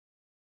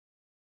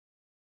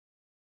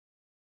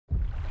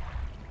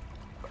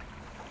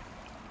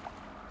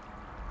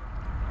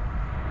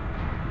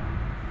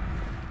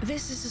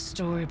This is a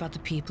story about the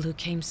people who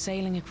came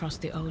sailing across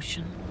the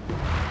ocean.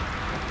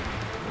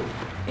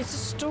 It's a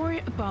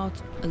story about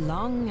a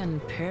long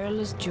and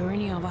perilous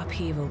journey of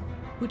upheaval,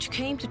 which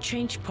came to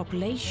change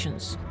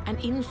populations and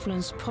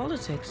influence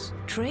politics,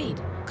 trade,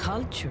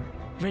 culture,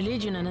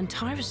 religion, and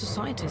entire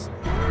societies.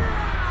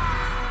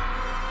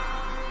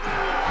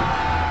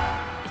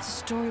 It's a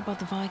story about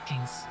the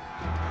Vikings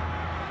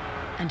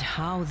and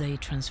how they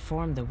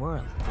transformed the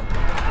world.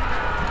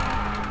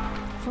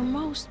 For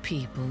most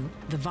people,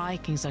 the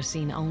Vikings are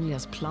seen only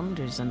as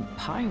plunderers and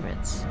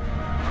pirates.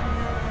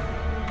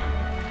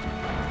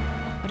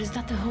 But is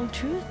that the whole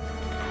truth?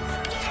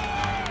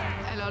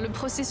 Alors, le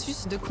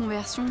processus de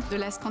conversion de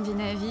la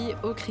Scandinavie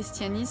au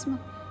christianisme,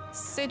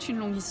 c'est une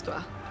longue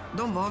histoire.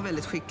 De var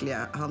väldigt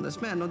skickliga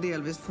handelsmän och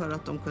delvis för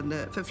att de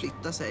kunde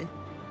förflytta sig.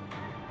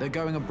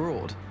 They're going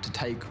abroad to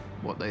take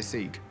what they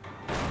seek.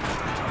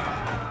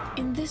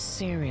 In this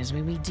series,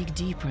 we will dig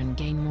deeper and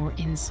gain more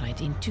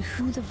insight into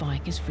who the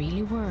Vikings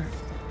really were.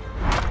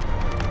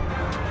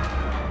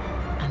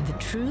 And the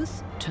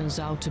truth turns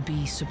out to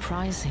be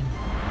surprising.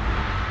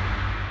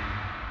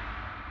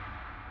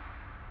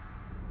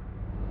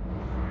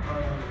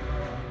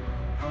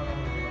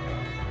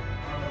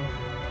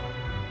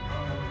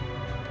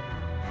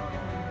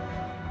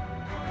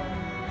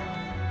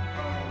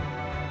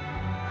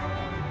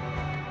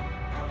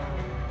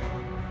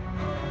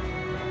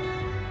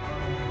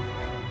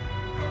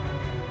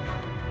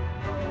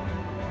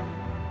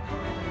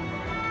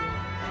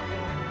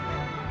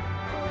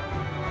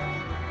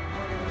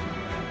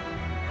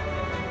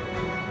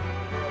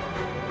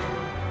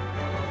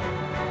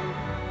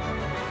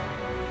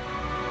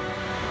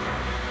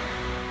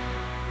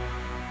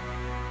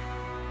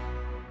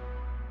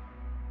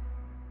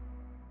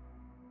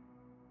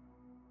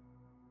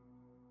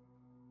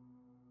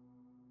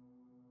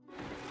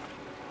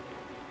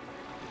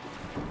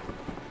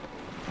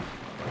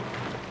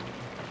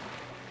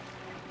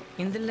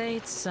 In the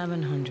late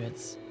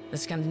 700s, the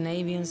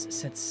Scandinavians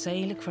set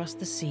sail across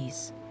the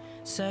seas,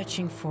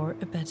 searching for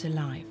a better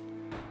life,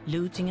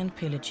 looting and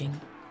pillaging,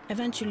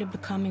 eventually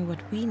becoming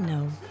what we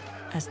know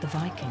as the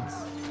Vikings.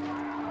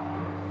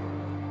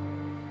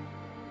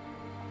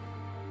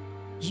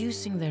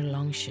 Using their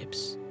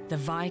longships, the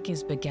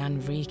Vikings began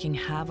wreaking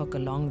havoc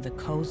along the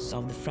coasts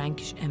of the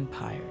Frankish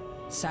Empire,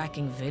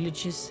 sacking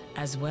villages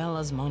as well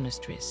as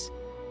monasteries.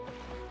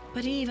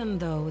 But even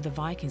though the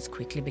Vikings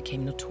quickly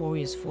became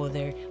notorious for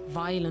their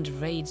violent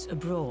raids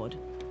abroad,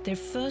 their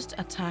first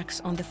attacks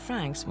on the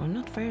Franks were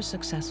not very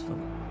successful.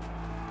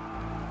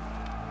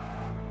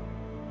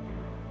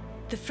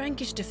 The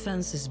Frankish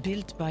defenses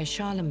built by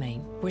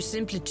Charlemagne were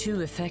simply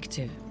too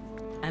effective,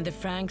 and the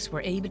Franks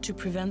were able to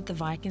prevent the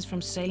Vikings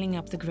from sailing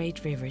up the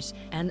great rivers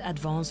and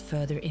advance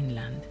further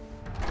inland.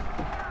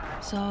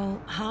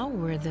 So how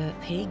were the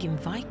pagan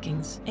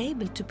Vikings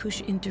able to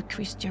push into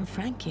Christian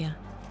Francia?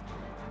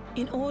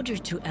 In order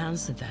to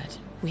answer that,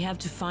 we have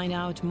to find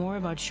out more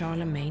about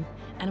Charlemagne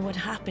and what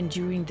happened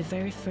during the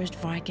very first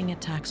Viking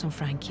attacks on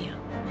Francia.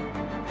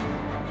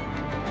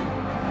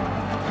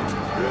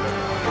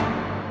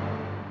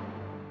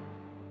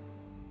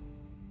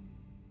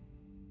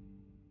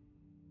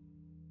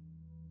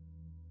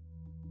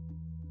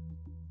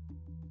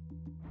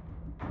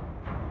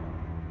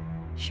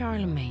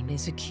 Charlemagne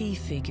is a key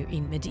figure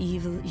in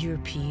medieval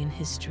European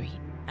history,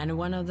 and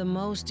one of the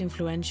most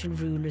influential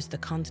rulers the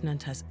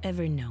continent has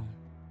ever known.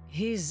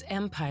 His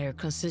empire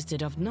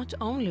consisted of not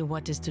only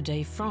what is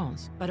today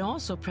France, but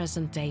also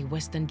present-day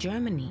Western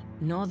Germany,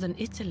 northern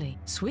Italy,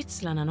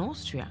 Switzerland, and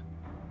Austria.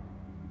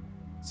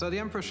 So the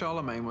Emperor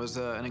Charlemagne was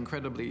an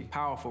incredibly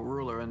powerful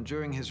ruler, and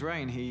during his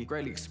reign, he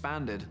greatly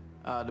expanded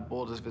the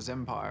borders of his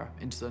empire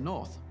into the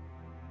north,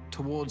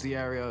 towards the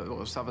area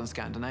of southern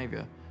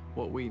Scandinavia,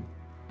 what we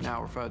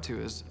now refer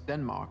to as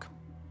Denmark.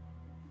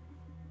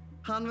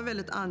 Han var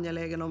väldigt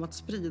angelägen om att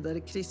sprida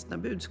det kristna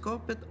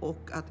budskapet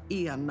och att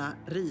ena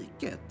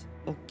riket.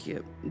 Och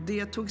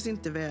det togs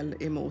inte väl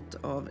emot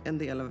av en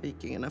del av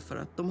vikingarna för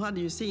att de hade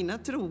ju sina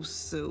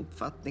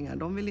trosuppfattningar.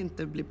 De ville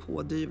inte bli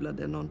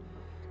pådyvlade någon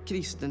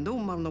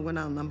kristendom av någon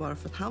annan bara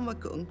för att han var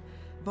kung.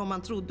 Vad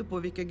man trodde på,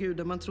 vilka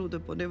gudar man trodde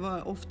på, det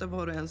var ofta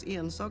var och ens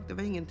ensak. Det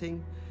var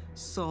ingenting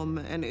som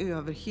en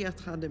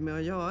överhet hade med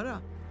att göra.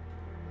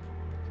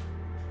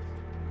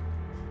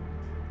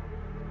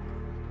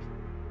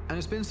 And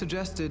it's been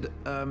suggested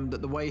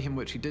that the way in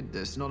which he did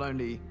this, not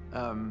only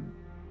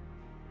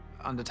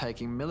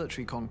undertaking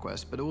military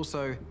conquest, but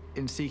also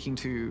in seeking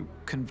to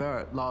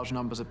convert large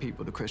numbers of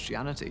people to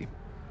Christianity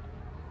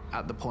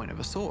at the point of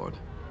a sword.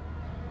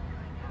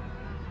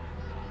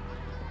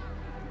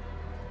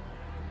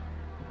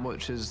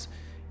 Which is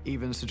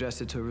even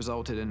suggested to have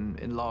resulted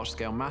in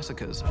large-scale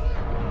massacres.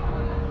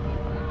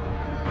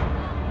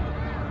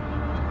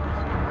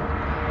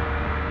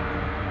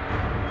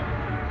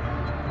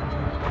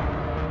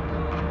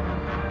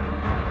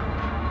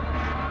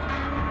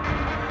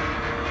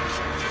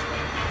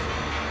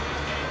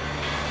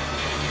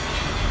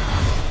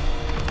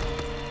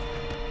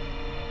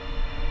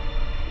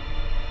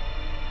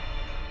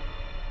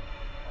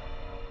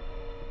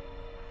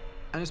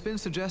 And And it's been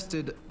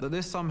suggested that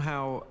this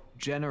somehow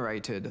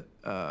generated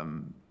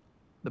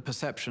the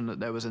perception that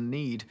there was a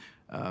need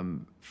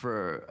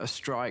for a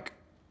strike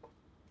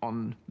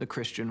on the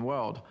Christian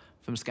world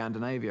from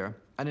Scandinavia.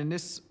 And in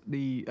this,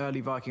 the early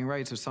Viking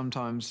raids have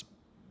sometimes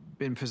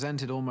been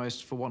presented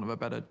almost, for want of a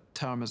better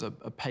term, as a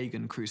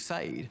pagan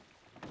crusade.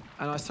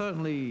 And I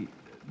certainly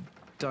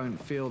don't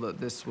feel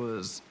that this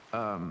was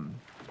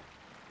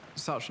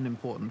such an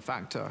important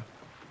factor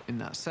in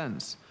that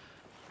sense.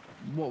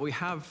 What we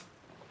have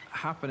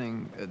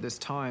happening at this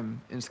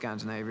time in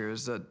Scandinavia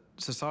is that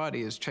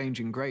society is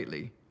changing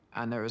greatly,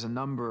 and there is a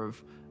number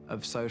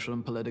of social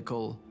and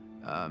political,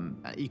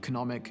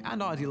 economic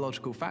and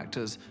ideological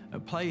factors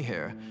at play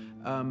here.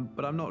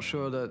 But I'm not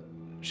sure that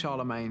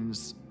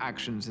Charlemagne's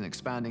actions in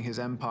expanding his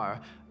empire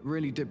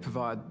really did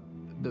provide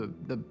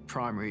the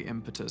primary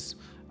impetus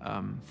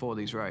for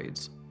these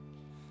raids.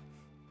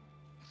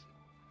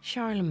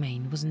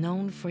 Charlemagne was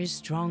known for his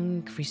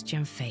strong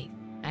Christian faith,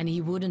 and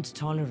he wouldn't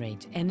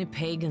tolerate any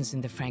pagans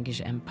in the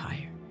Frankish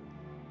Empire.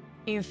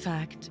 In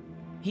fact,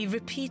 he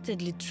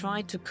repeatedly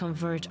tried to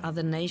convert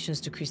other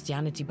nations to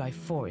Christianity by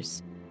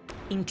force,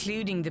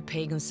 including the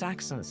pagan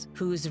Saxons,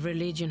 whose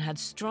religion had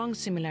strong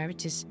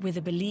similarities with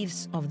the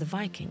beliefs of the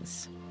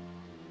Vikings.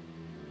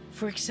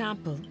 For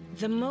example,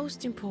 the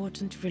most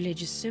important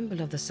religious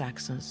symbol of the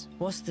Saxons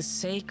was the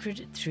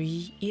sacred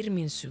tree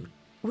Irminsul,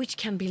 which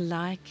can be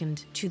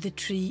likened to the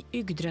tree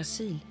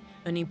Yggdrasil,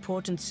 an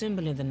important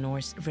symbol in the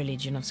Norse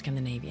religion of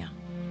Scandinavia.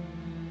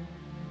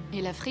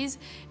 Et la Frise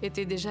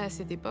était déjà à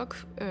cette époque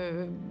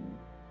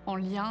en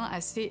lien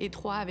assez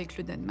étroit avec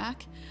le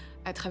Danemark,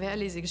 à travers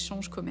les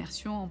échanges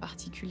commerciaux en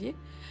particulier.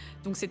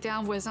 Donc c'était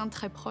un voisin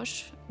très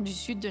proche du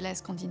sud de la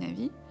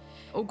Scandinavie.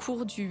 Au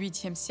cours du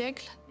 8e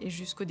siècle et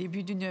jusqu'au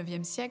début du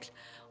 9e siècle,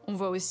 on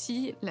voit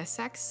aussi la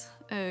Saxe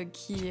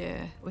qui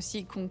est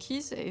aussi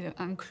conquise et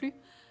inclue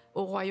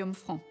au royaume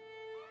franc.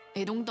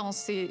 Et donc dans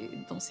ces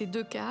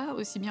deux cas,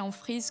 aussi bien en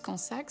Frise qu'en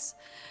Saxe,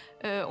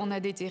 on a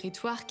des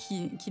territoires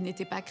qui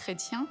n'étaient pas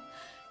chrétiens,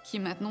 qui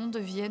maintenant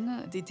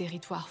deviennent des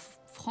territoires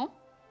francs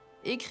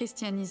et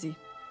christianisés.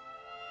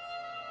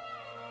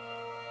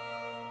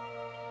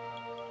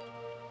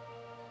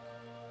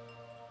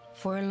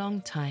 For a long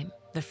time,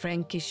 the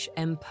Frankish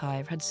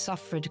Empire had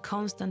suffered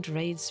constant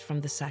raids from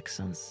the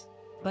Saxons.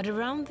 But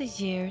around the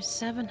year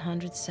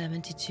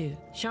 772,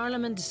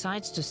 Charlemagne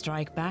decides to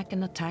strike back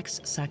and attacks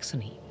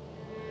Saxony.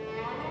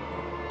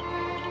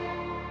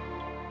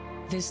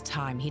 This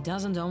time, he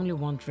doesn't only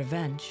want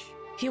revenge.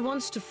 He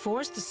wants to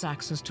force the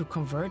Saxons to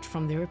convert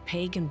from their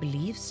pagan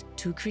beliefs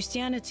to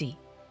Christianity,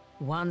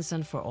 once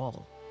and for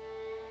all.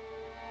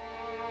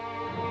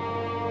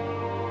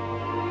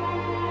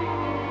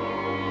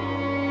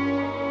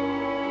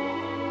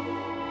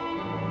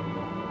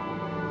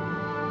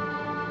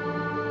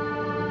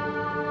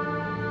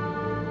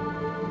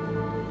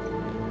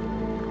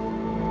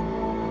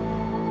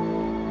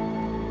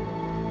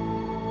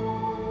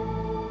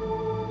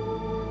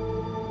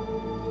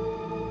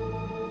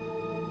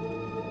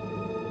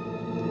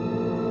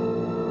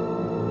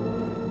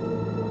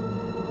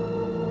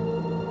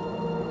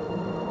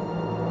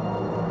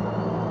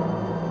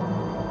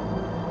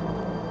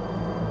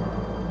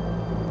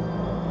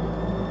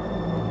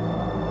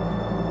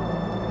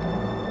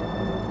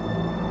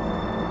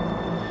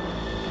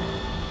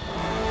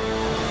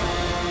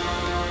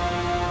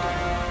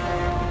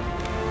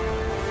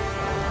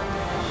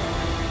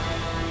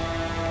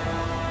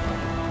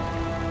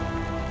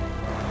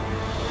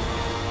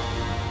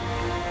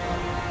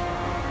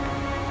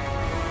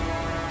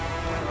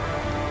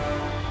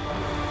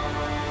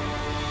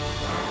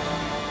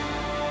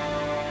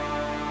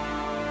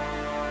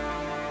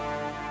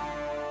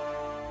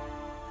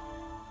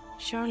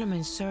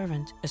 Charlemagne's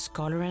servant, a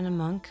scholar and a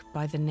monk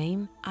by the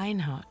name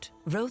Einhard,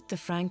 wrote the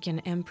Frankian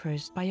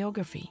emperor's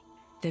biography,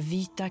 the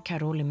Vita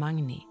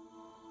Caroli-Magni,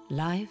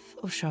 Life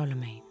of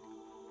Charlemagne.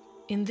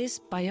 In this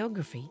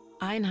biography,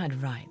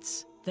 Einhard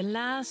writes, "The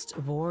last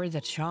war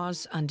that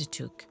Charles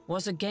undertook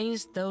was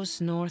against those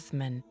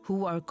Northmen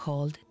who are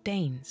called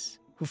Danes,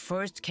 who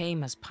first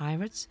came as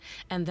pirates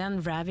and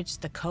then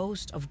ravaged the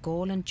coast of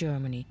Gaul and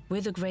Germany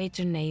with a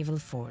greater naval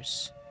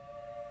force."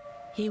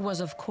 He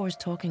was of course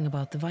talking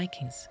about the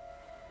Vikings.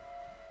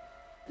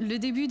 Le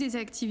début des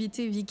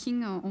activités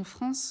vikings en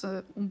France,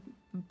 on ne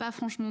peut pas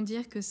franchement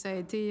dire que ça a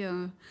été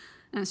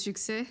un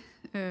succès.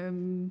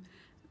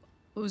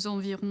 Aux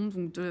environs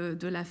donc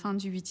de la fin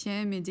du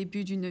 8e et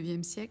début du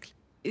 9e siècle.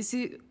 Et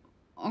c'est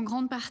en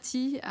grande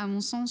partie, à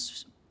mon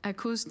sens, à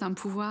cause d'un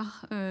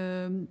pouvoir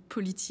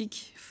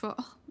politique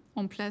fort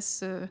en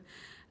place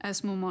à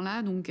ce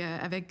moment-là, donc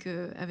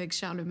avec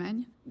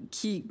Charlemagne,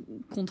 qui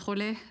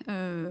contrôlait,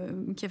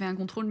 qui avait un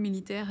contrôle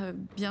militaire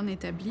bien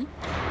établi.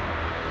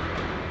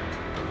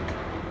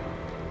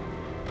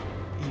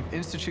 He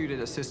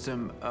instituted a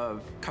system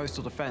of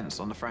coastal defense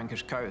on the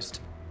Frankish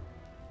coast.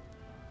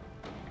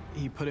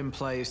 He put in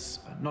place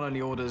not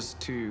only orders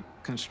to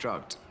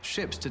construct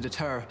ships to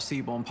deter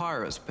seaborne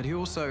pirates, but he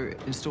also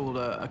installed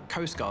a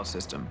coast guard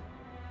system.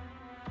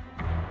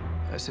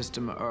 a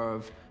system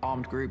of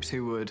armed groups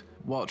who would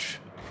watch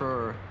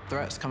for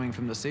threats coming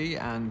from the sea,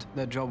 and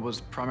their job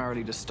was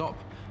primarily to stop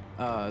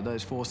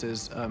those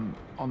forces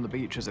on the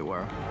beach, as it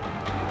were.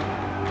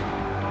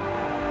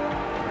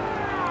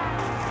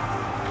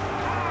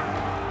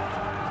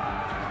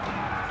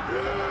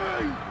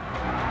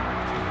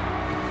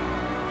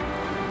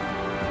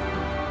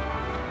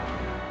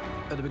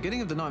 At the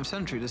beginning of the 9th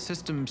century, the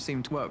system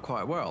seemed to work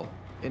quite well.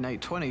 In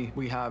 820,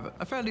 we have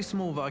a fairly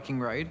small Viking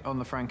raid on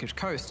the Frankish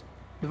coast.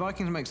 The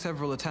Vikings make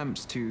several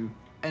attempts to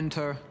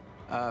enter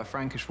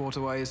Frankish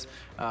waterways,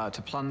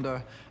 to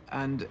plunder,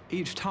 and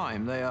each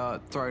time they are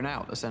thrown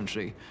out,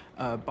 essentially,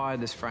 by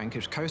this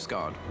Frankish coast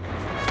guard.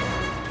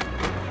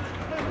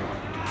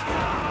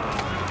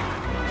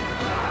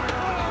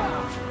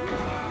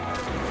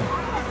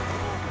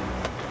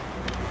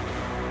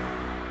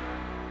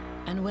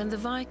 And when the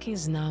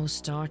Vikings now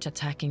start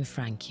attacking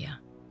Francia,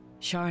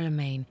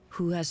 Charlemagne,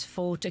 who has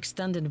fought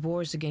extended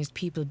wars against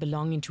people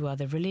belonging to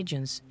other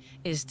religions,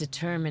 is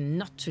determined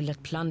not to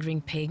let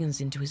plundering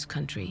pagans into his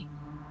country.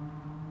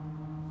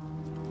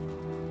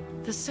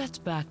 The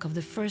setback of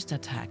the first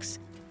attacks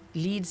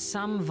leads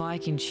some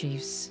Viking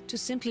chiefs to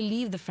simply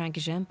leave the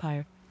Frankish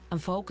Empire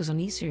and focus on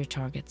easier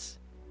targets.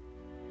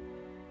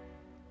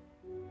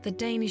 The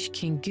Danish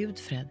king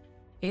Gudfred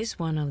is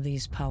one of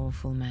these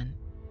powerful men,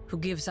 who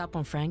gives up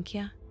on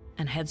Francia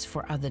and heads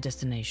for other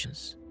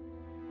destinations.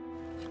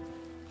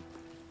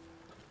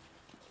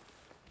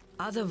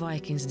 Other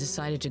Vikings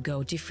decided to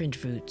go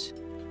different routes.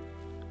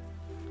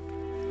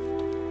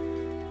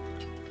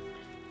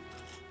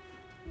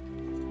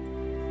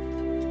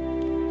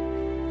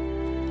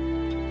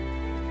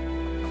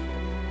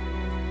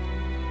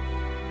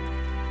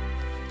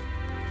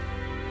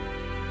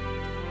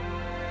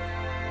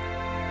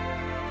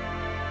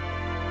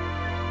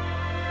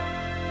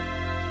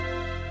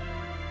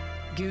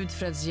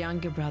 Gudfred's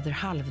younger brother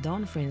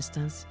Halvdan, for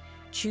instance,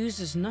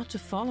 chooses not to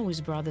follow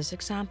his brother's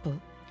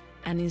example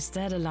and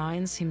instead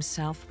aligns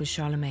himself with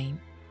Charlemagne,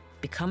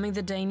 becoming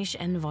the Danish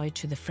envoy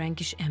to the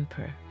Frankish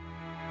emperor.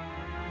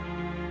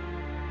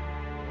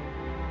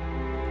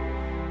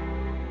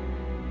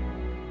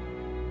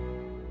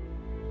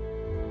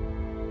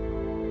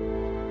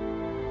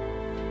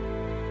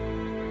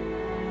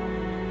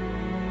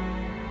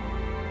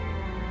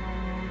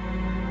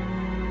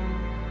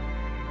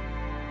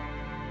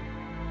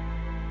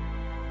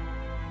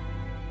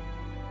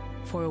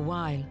 For a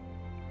while,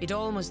 it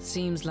almost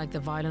seems like the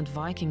violent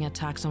Viking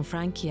attacks on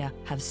Francia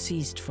have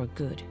ceased for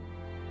good.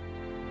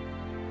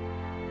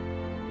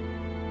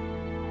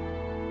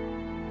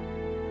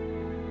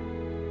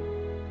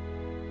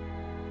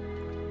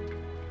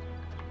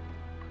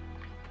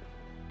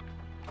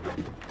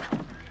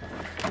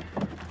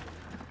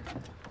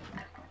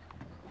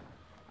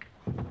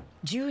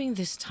 During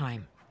this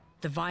time,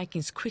 the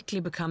Vikings quickly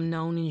become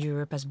known in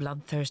Europe as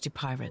bloodthirsty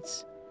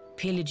pirates,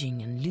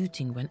 pillaging and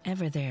looting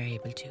whenever they are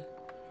able to.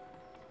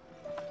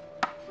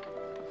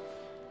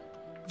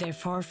 Their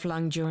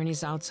far-flung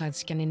journeys outside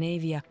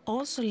Scandinavia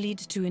also lead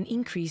to an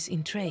increase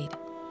in trade.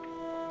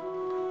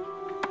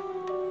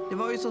 Det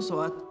var ju som så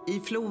att i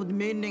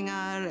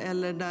flodmynningar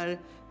eller där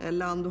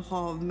land och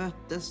hav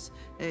möttes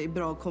i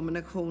bra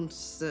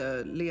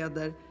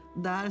kombinationsleder,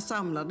 där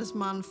samlades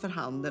man för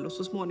handel och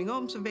så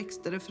småningom så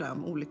växte det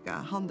fram olika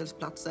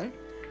handelsplatser.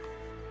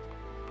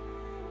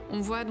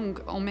 On voit donc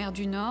en mer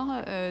du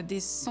Nord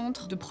des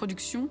centres de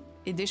production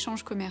et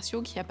d'échanges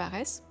commerciaux qui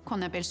apparaissent,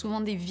 qu'on appelle souvent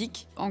des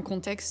VIC en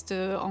contexte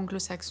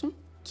anglo-saxon,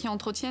 qui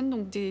entretiennent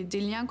donc des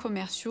liens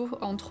commerciaux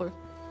entre eux.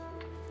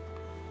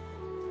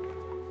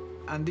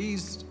 And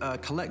these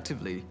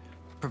collectively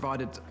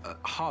provided a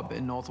hub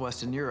in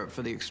northwestern Europe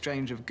for the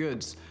exchange of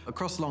goods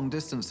across long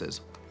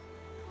distances.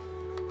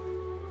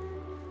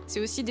 C'est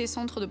aussi des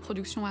centres de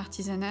production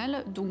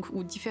artisanale, donc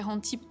où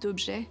différents types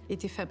d'objets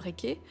étaient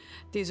fabriqués.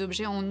 Des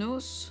objets en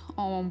os,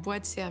 en bois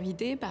de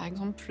cervidé, par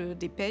exemple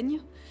des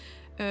peignes,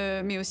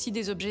 mais aussi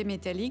des objets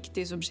métalliques,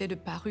 des objets de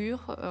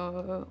parure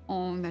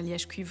en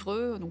alliage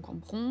cuivreux, donc en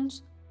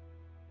bronze.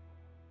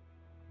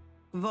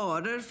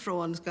 Varor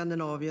från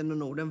Skandinavien och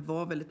Norden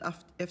var väldigt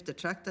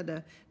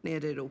eftertraktade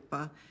nere i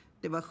Europa.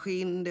 Det var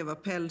skinn, det var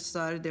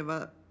pälsar, det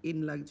var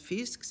inlagd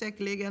fisk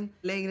säkerligen.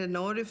 Längre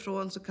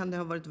norrifrån så kan det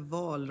ha varit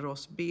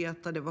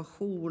valrossbeta, det var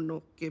horn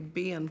och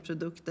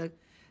benprodukter,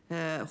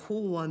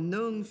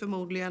 honung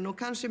förmodligen och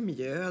kanske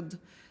mjöd,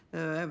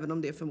 även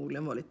om det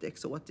förmodligen var lite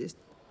exotiskt.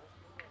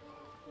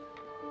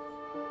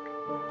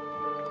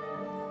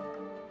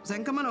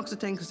 Sen kan man också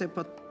tänka sig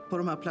på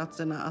de här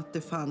platserna att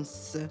det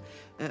fanns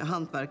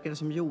hantverkare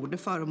som gjorde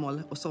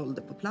föremål och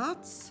sålde på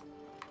plats.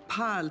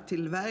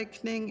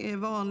 Pärltillverkning är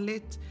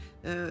vanligt.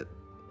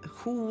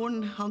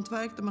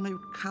 Hornhantverk där man har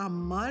gjort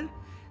kammar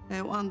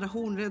och andra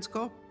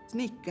hornredskap.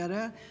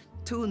 Snickare,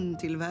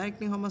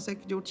 tunntillverkning har man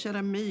säkert gjort.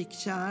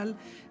 Keramikkärl.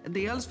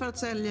 Dels för att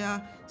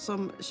sälja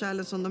som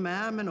kärlen som de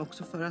är, men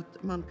också för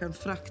att man kan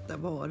frakta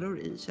varor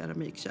i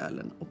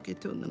keramikkärlen och i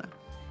tunnorna.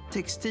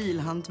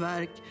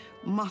 textilhantverk,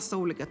 massa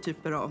olika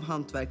typer av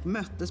hantverk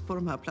möttes på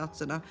de här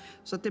platserna.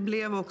 Så att det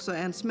blev också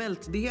en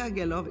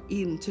smältdegel av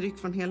intryck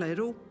från hela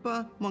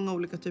Europa, många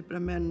olika typer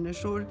av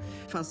människor.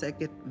 Det fanns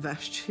säkert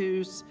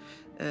värdshus,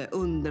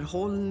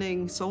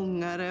 underhållning,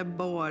 sångare,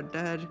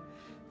 barder.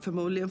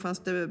 Förmodligen fanns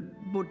det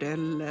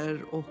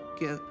bordeller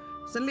och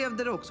sen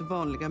levde det också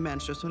vanliga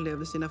människor som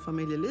levde sina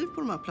familjeliv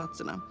på de här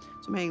platserna.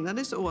 Som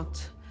ägnade sig åt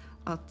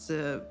att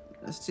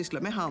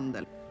syssla med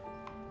handel.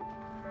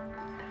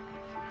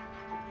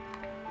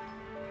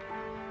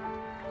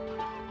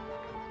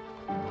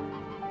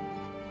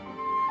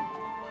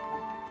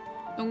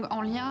 Donc,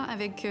 en lien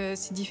avec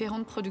ces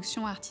différentes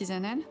productions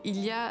artisanales, il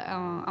y a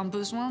un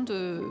besoin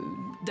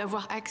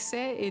d'avoir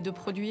accès et de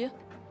produire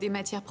des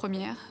matières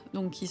premières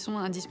donc, qui sont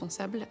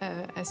indispensables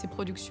à ces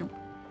productions.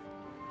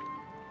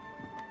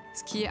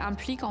 Ce qui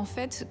implique en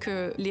fait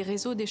que les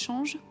réseaux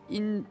d'échange,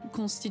 ils ne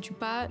constituent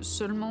pas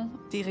seulement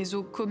des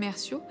réseaux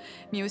commerciaux,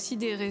 mais aussi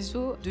des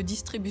réseaux de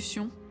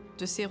distribution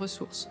de ces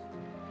ressources.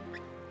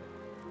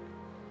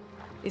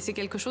 Et c'est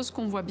quelque chose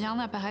qu'on voit bien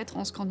apparaître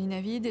en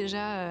Scandinavie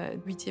déjà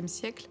au 8e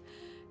siècle,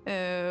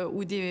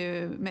 où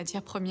des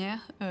matières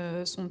premières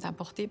sont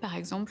importées, par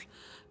exemple,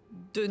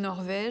 de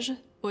Norvège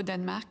au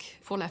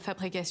Danemark pour la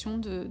fabrication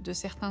de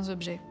certains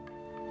objets.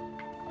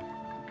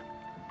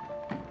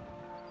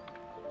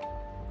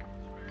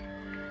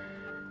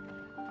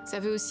 Ça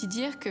veut aussi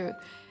dire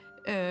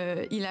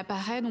qu'il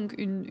apparaît donc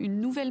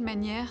une nouvelle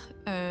manière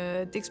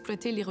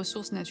d'exploiter les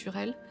ressources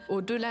naturelles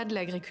au-delà de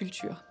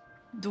l'agriculture.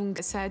 Donc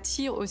ça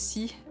attire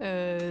aussi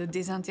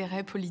des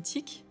intérêts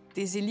politiques,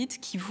 des élites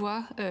qui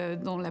voient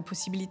dans la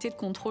possibilité de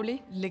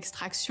contrôler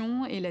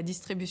l'extraction et la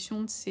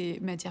distribution de ces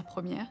matières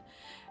premières,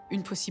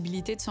 une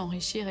possibilité de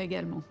s'enrichir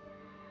également.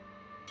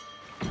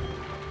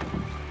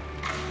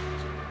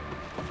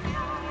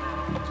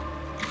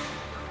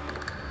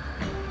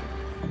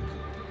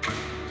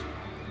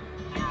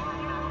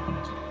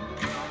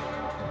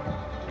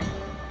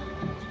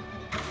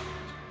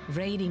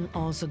 Raiding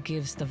also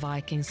gives the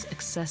Vikings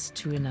access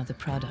to another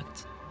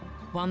product,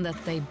 one that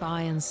they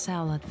buy and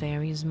sell at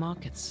various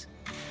markets.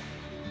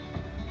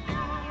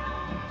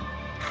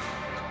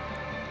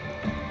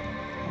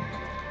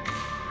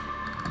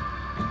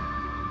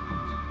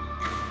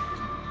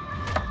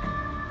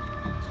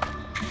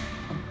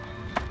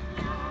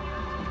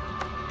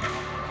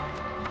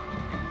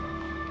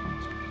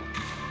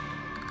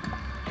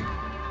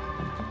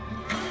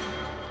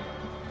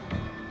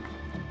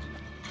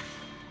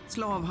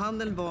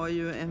 Slavhandel var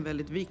ju en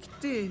väldigt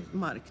viktig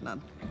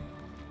marknad.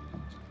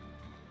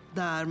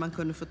 Där man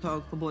kunde få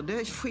tag på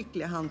både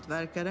skickliga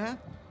hantverkare,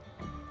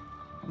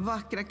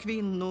 vackra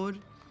kvinnor,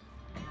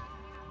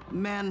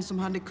 män som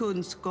hade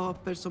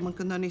kunskaper som man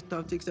kunde ha nytta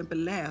av, till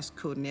exempel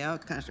läskunniga,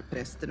 kanske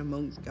präster och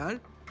munkar,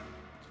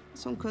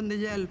 som kunde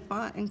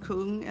hjälpa en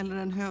kung eller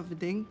en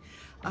hövding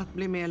att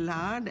bli mer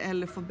lärd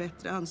eller få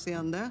bättre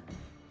anseende.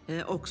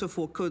 Också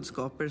få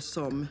kunskaper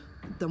som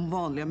de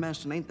vanliga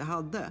människorna inte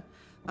hade.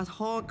 Att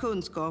ha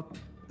kunskap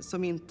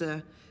som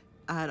inte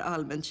är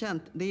allmänt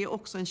känt, det är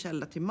också en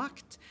källa till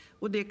makt.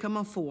 Och det kan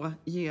man få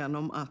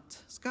genom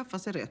att skaffa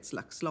sig rätt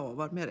slags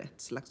slavar med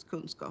rätt slags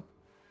kunskap.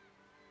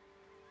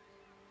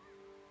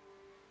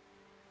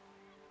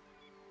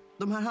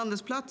 De här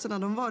handelsplatserna,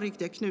 de var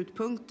riktiga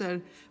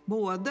knutpunkter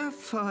både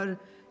för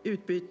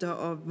utbyte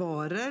av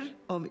varor,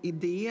 av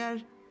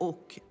idéer,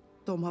 och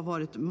de har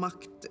varit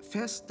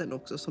maktfästen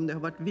också som det har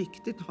varit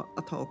viktigt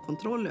att ha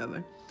kontroll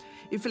över.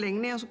 I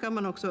förlängningen så kan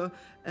man också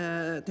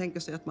tänka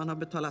sig att man har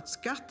betalat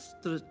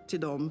skatt till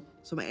de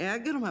som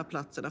äger de här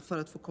platserna. För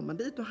att få komma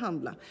dit och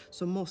handla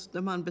så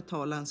måste man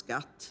betala en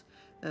skatt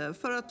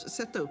för att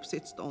sätta upp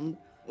sitt stånd.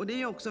 Och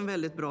det är också en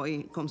väldigt bra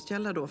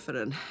inkomstkälla då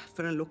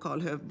för en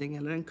lokal hövding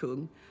eller en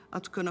kung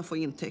att kunna få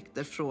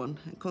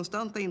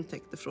konstanta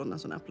intäkter från en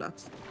sån här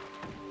plats.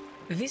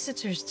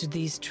 Visitors to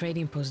these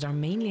trading posts are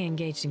mainly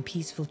engaged in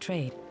peaceful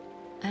trade,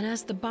 and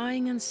as the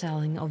buying and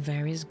selling of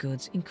various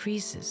goods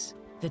increases,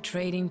 the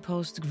trading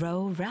posts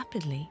grow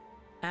rapidly,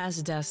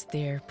 as does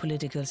their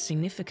political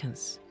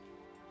significance.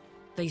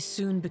 They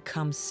soon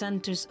become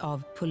centers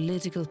of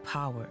political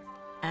power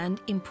and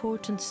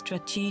important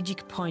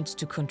strategic points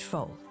to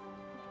control.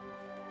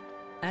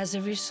 As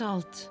a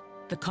result,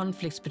 the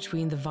conflicts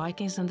between the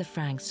Vikings and the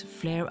Franks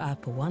flare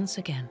up once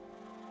again.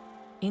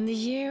 In the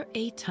year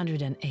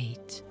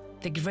 808,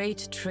 the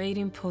great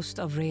trading post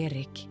of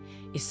Rerik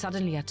is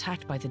suddenly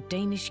attacked by the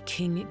Danish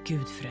king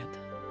Gudfred.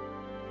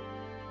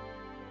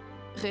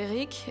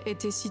 Rerik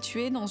était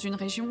situé dans une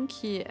région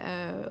qui,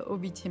 au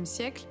 8e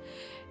siècle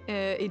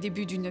et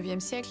début du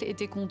 9e siècle,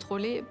 était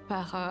contrôlée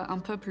par un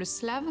peuple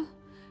slave,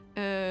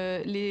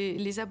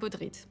 les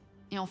Abodrites.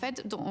 Et en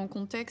fait, en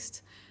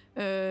contexte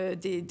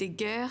des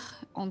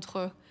guerres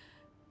entre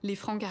les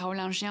Francs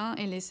carolingiens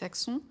et les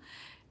Saxons,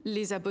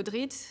 les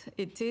Abodrites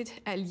étaient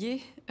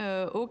alliés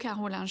aux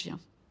Carolingiens.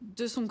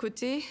 De son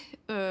côté,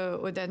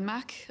 au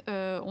Danemark,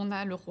 on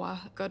a le roi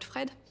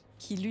Godfred,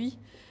 qui lui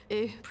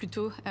est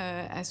plutôt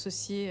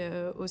associé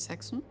aux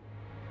Saxons.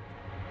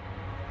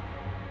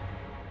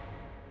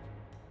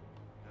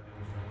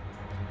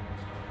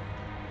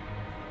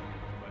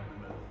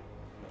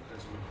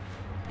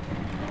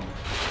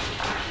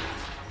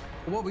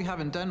 What we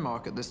have in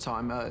Denmark at this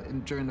time,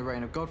 during the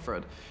reign of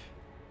Godfred,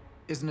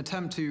 is an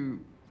attempt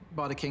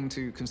by the king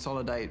to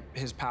consolidate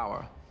his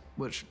power,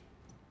 which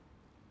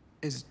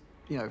is,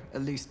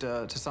 at least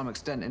to some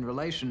extent in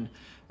relation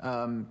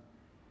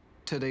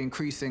to the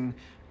increasing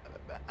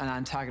and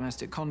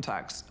antagonistic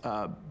contacts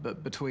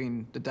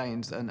between the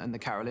Danes and the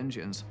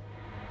Carolingians.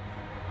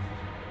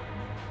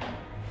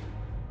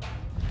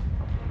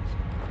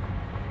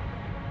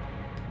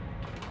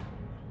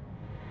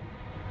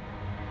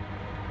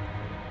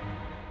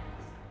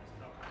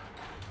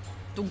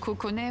 Donc on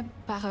connaît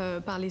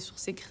par les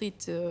sources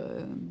écrites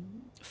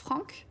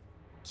franques,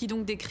 qui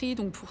donc décrit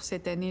pour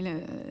cette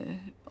année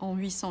en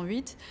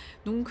 808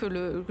 donc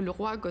le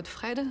roi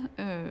Godfred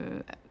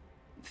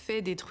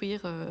fait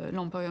détruire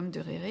l'emporium de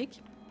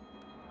Réric.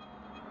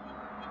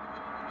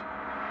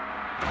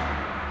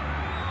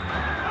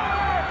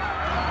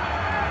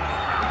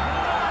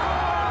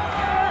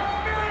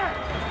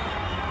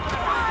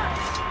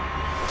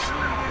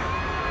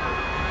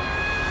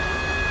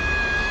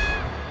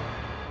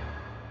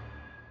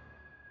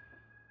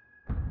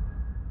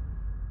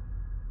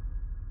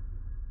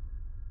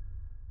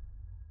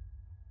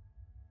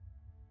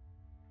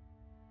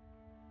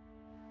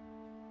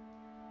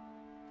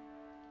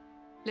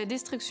 La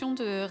destruction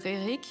de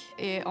Réric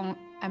est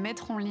à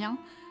mettre en lien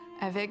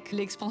avec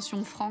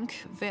l'expansion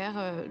franque vers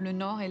le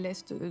nord et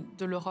l'est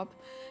de l'Europe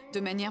de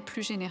manière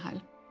plus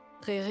générale.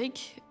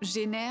 Réric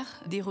génère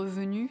des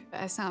revenus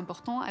assez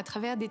importants à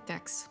travers des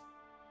taxes.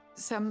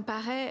 Ça me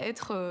paraît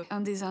être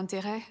un des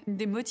intérêts, une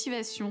des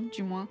motivations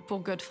du moins,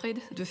 pour Godfred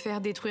de faire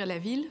détruire la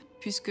ville,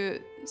 puisque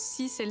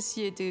si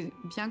celle-ci était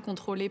bien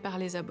contrôlée par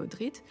les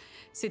Abodrites,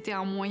 c'était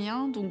un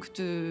moyen donc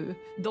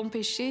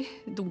d'empêcher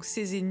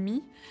ses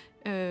ennemis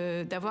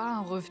d'avoir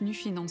un revenu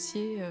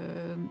financier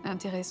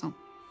intéressant.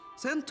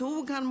 Sen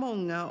tog han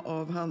många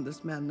av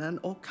handelsmännen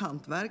och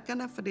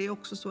hantverkarna, för det är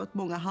också så att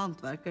många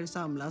hantverkare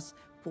samlas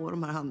på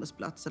de här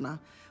handelsplatserna,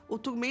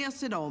 och tog med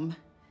sig dem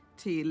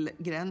till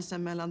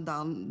gränsen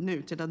mellan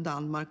nutida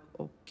Danmark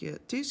och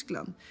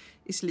Tyskland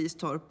i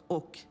Slistorp,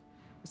 och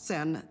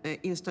sen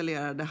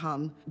installerade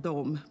han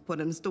dem på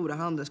den stora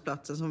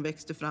handelsplatsen som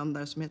växte fram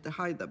där som heter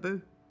Haidabu.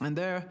 And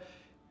there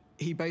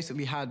he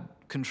basically had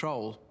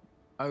control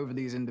over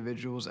these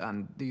individuals,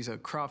 and these are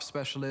craft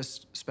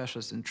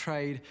specialists in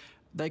trade.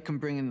 They can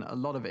bring in a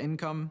lot of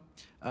income.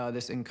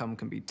 This income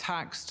can be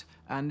taxed,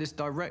 and this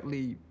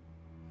directly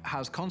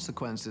has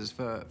consequences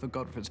for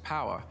Godfred's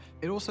power.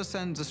 It also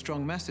sends a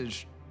strong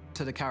message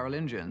to the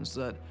Carolingians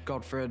that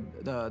Godfred,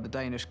 the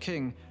Danish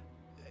king,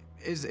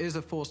 is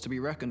a force to be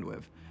reckoned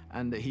with,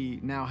 and that he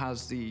now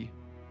has the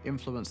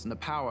influence and the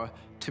power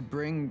to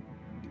bring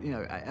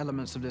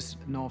elements of this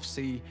North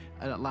Sea,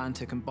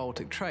 Atlantic and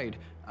Baltic trade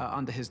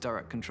under his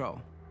direct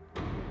control.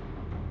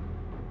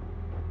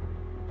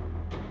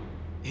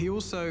 He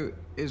also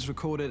is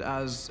recorded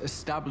as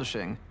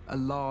establishing a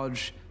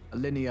large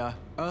linear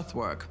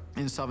earthwork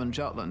in southern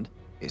Jutland.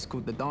 It's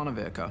called the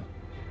Danavirka.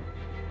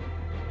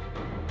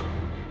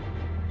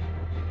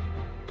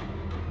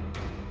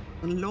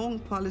 En lång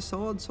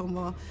palissad som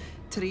var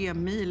 3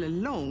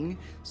 mil lång,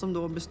 som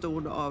då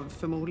bestod av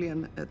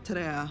förmodligen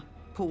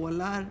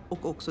träpålar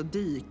och också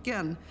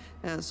diken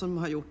som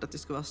har gjort att det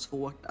ska vara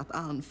svårt att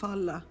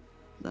anfalla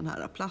den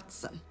här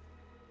platsen.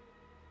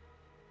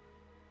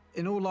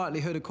 In all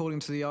likelihood,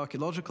 according to the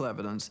archaeological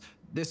evidence,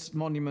 this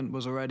monument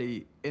was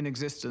already in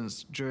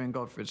existence during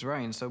Godfred's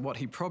reign, so what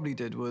he probably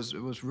did was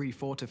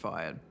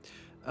refortify it.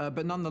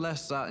 But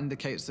nonetheless, that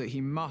indicates that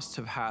he must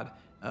have had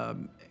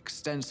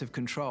extensive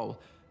control,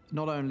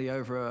 not only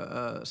over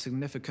a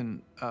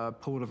significant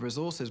pool of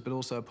resources, but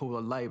also a pool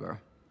of labor.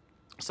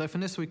 So from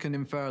this we can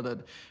infer that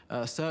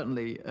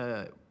certainly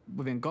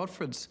within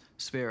Godfred's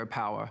sphere of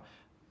power,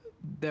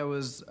 there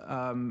was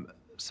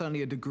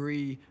certainly a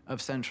degree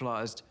of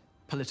centralized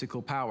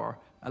political power,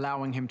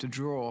 allowing him to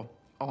draw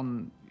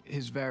on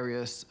his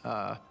various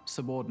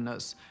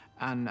subordinates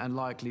and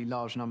likely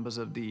large numbers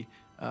of the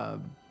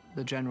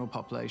general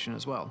population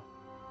as well.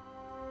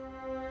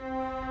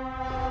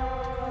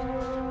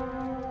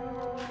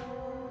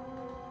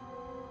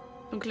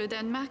 Donc le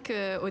Danemark,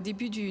 au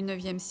début du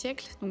IXe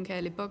siècle, donc à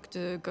l'époque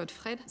de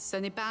Godfred, ça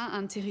n'est pas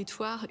un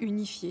territoire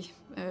unifié.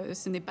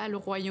 Ce n'est pas le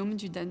royaume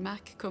du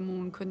Danemark comme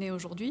on le connaît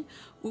aujourd'hui,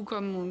 ou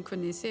comme on le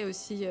connaissait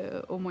aussi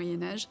au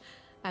Moyen-Âge,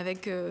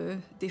 avec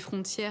des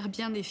frontières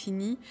bien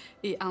définies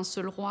et un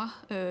seul roi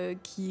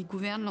qui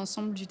gouverne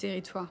l'ensemble du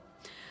territoire.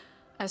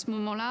 À ce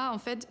moment-là, en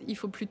fait, il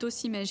faut plutôt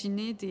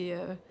s'imaginer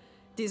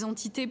des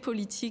entités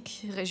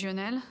politiques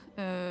régionales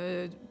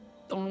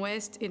dans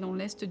l'ouest et dans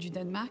l'est du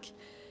Danemark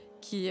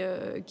qui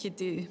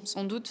étaient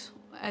sans doute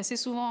assez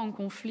souvent en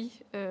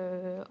conflit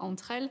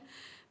entre elles,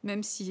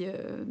 même si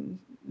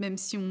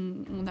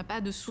on n'a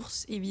pas de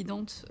source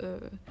évidente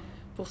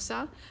pour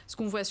ça. Ce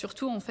qu'on voit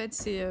surtout, en fait,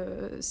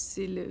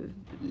 c'est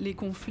les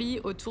conflits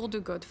autour de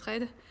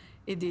Godfred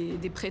et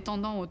des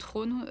prétendants au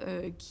trône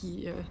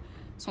qui,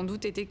 sans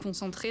doute, étaient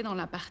concentrés dans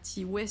la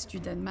partie ouest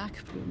du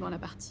Danemark, dans la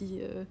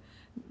partie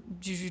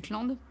du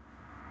Jutland.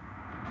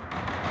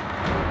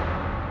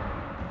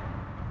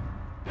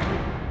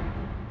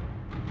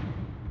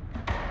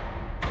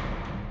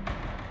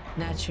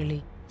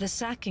 Naturally, the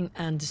sacking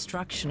and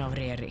destruction of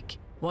Rerik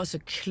was a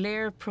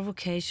clear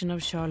provocation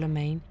of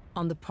Charlemagne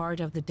on the part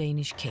of the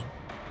Danish king.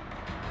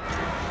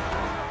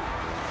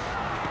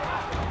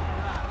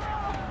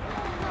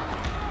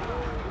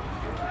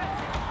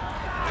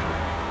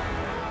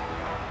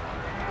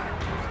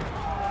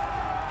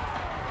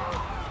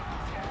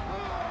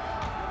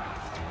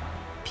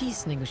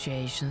 Peace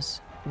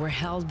negotiations were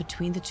held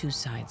between the two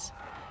sides,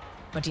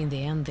 but in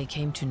the end they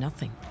came to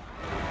nothing.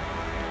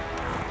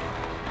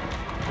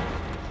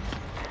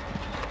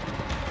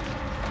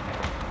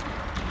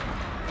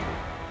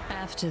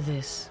 After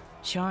this,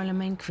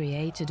 Charlemagne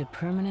created a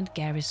permanent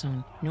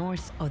garrison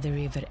north of the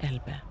river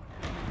Elbe.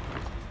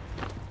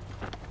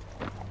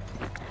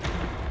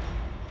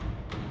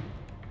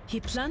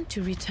 He planned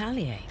to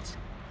retaliate,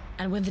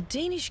 and when the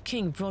Danish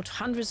king brought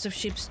hundreds of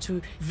ships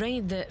to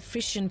raid the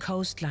Frisian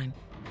coastline,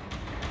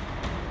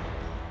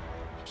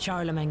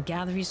 Charlemagne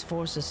gathered his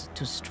forces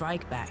to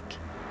strike back.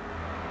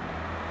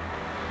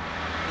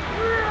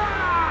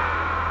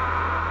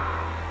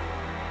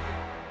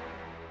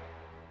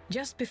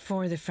 Just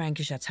before the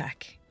Frankish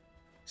attack,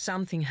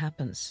 something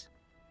happens.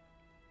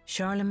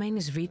 Charlemagne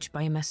is reached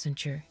by a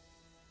messenger.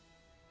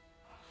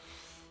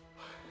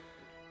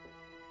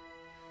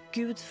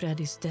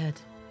 Gudfred is dead,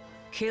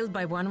 killed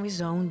by one of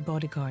his own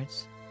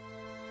bodyguards.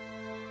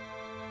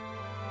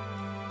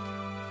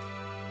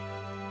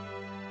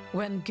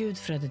 When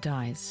Gudfred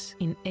dies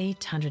in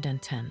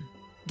 810,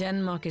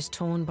 Denmark is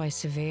torn by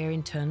severe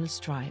internal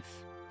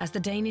strife, as the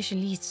Danish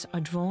elites are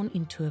drawn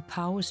into a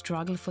power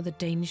struggle for the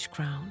Danish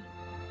crown.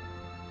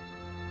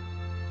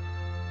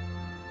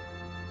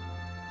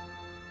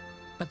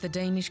 But the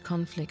Danish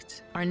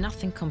conflict are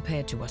nothing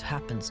compared to what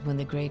happens when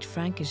the great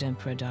Frankish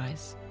emperor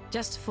dies.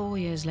 Just 4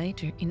 years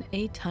later, in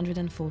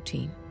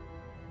 814.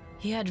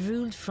 He had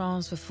ruled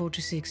France for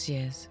 46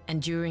 years,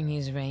 and during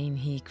his reign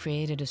he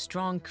created a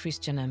strong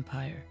Christian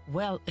empire,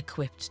 well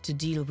equipped to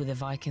deal with the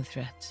Viking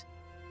threat.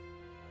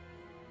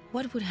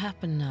 What would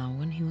happen now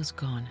when he was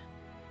gone?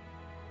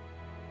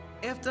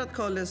 Efter att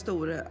Karl den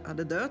store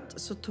hade dött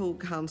så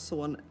tog hans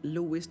son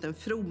Louis den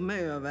fromme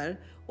över,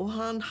 och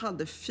han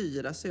hade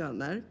 4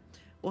 söner.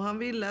 Och han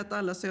ville att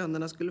alla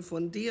sönerna skulle få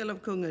en del av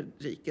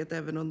kungariket,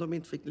 även om de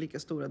inte fick lika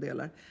stora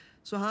delar.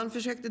 Så han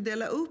försökte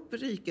dela upp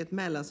riket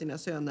mellan sina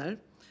söner.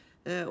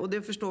 Och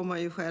det förstår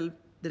man ju själv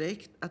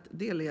direkt att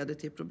det leder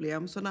till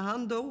problem. Så när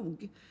han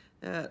dog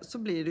så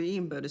blir det ju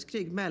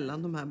inbördeskrig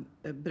mellan de här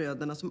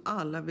bröderna som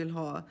alla vill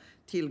ha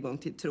tillgång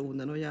till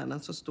tronen och gärna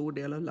en så stor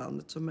del av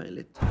landet som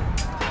möjligt.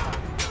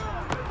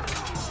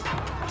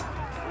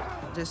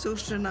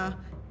 Resurserna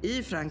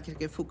i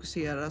Frankrike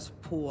fokuseras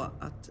på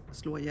att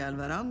slå ihjäl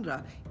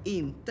varandra,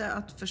 inte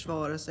att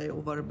försvara sig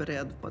och vara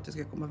beredd på att det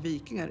ska komma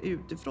vikingar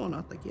utifrån och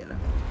attackera.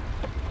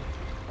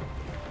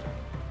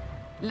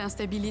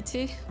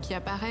 L'instabilité qui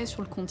apparaît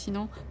sur le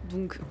continent,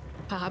 donc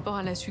par rapport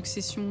à la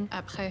succession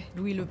après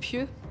Louis le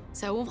Pieux,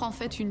 ça ouvre en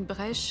fait une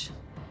brèche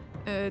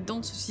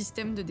dans ce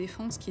système de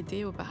défense qui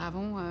était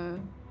auparavant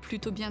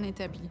plutôt bien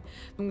établi.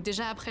 Donc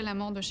déjà après la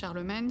mort de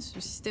Charlemagne, ce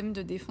système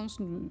de défense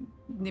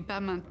n'est pas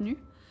maintenu.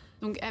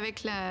 Donc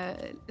avec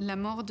la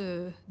mort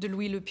de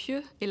Louis le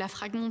Pieux et la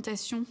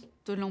fragmentation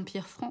de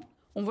l'Empire franc,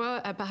 on voit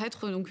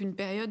apparaître donc une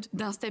période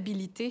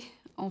d'instabilité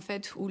en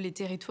fait, où les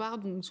territoires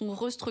donc, sont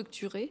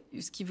restructurés,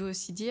 ce qui veut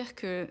aussi dire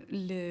que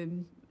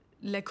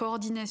la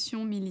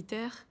coordination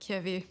militaire qui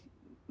avait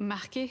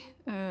marqué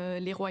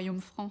les royaumes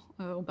francs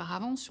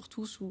auparavant,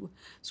 surtout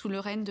sous le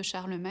règne de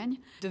Charlemagne,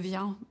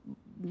 devient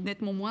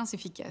nettement moins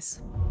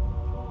efficace.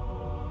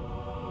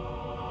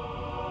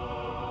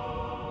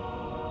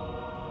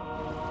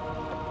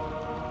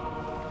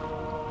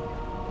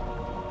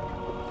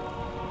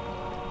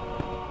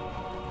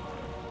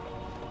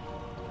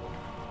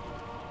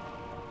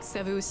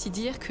 Ça veut aussi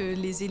dire que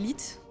les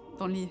élites,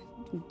 dans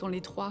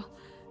les 3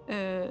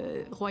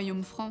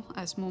 royaumes francs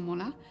à ce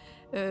moment-là,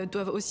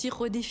 doivent aussi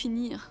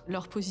redéfinir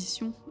leur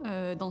position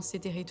dans ces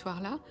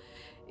territoires-là.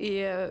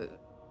 Et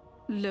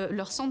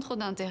leur centre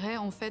d'intérêt,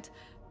 en fait,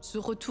 se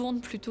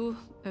retourne plutôt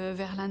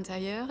vers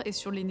l'intérieur et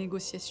sur les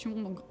négociations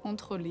donc,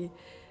 entre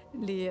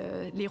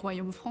les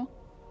royaumes francs.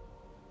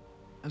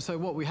 And so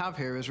what we have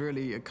here is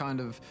really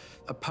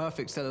a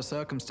perfect set of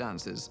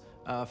circumstances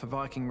for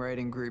Viking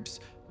raiding groups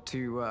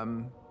to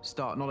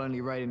start not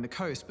only raiding the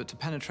coast, but to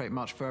penetrate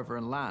much further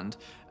inland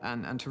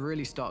and to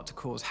really start to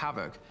cause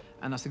havoc.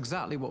 And that's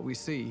exactly what we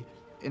see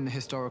in the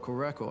historical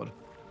record.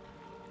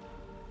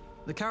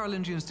 The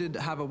Carolingians did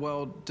have a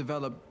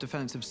well-developed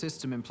defensive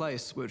system in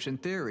place, which in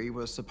theory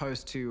was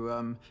supposed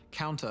to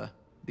counter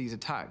these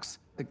attacks.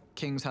 The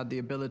kings had the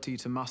ability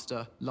to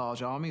muster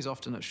large armies,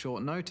 often at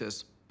short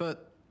notice,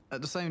 but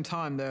at the same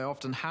time, they're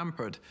often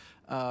hampered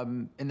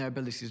in their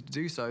ability to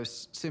do so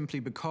simply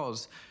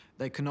because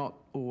they cannot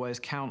always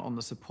count on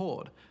the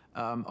support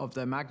of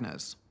their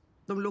magnates.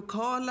 De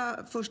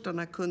lokala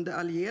furstarna kunde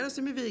alliera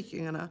sig med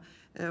vikingarna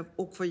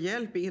och få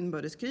hjälp i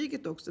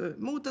inbördeskriget också,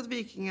 mot att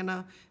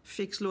vikingarna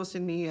fick slå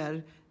sig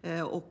ner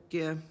och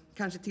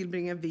kanske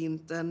tillbringa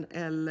vintern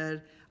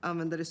eller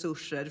använda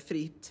resurser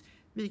fritt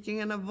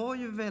Vikingarna var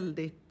ju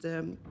väldigt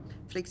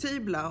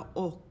flexibla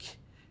och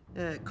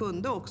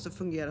kunde också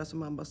fungera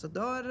som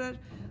ambassadörer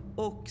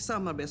och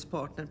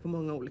samarbetspartner på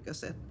många olika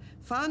sätt.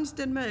 Fanns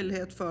det en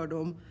möjlighet för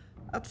dem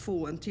att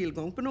få en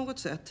tillgång på något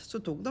sätt så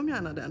tog de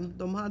gärna den.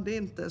 De hade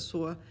inte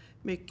så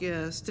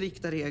mycket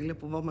strikta regler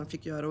på vad man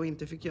fick göra och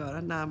inte fick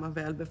göra när man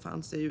väl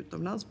befann sig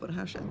utomlands på det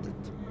här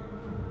sättet.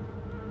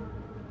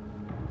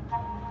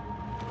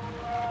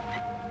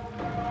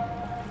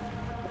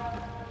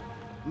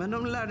 Men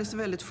de lärde sig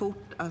väldigt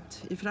fort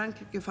att i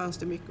Frankrike fanns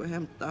det mycket att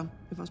hämta.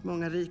 Det fanns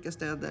många rika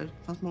städer,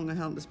 det fanns många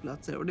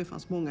handelsplatser och det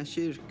fanns många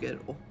kyrkor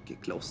och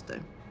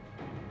kloster.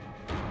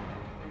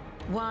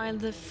 While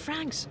the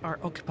Franks are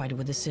occupied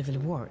with the civil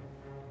war,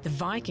 the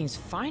Vikings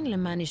finally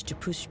managed to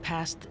push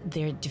past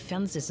their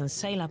defenses and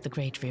sail up the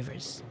great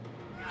rivers.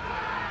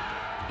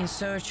 In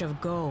search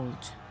of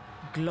gold,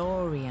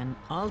 glory and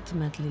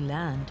ultimately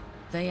land,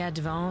 they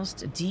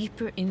advanced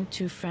deeper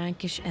into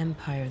Frankish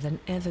empire than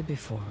ever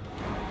before.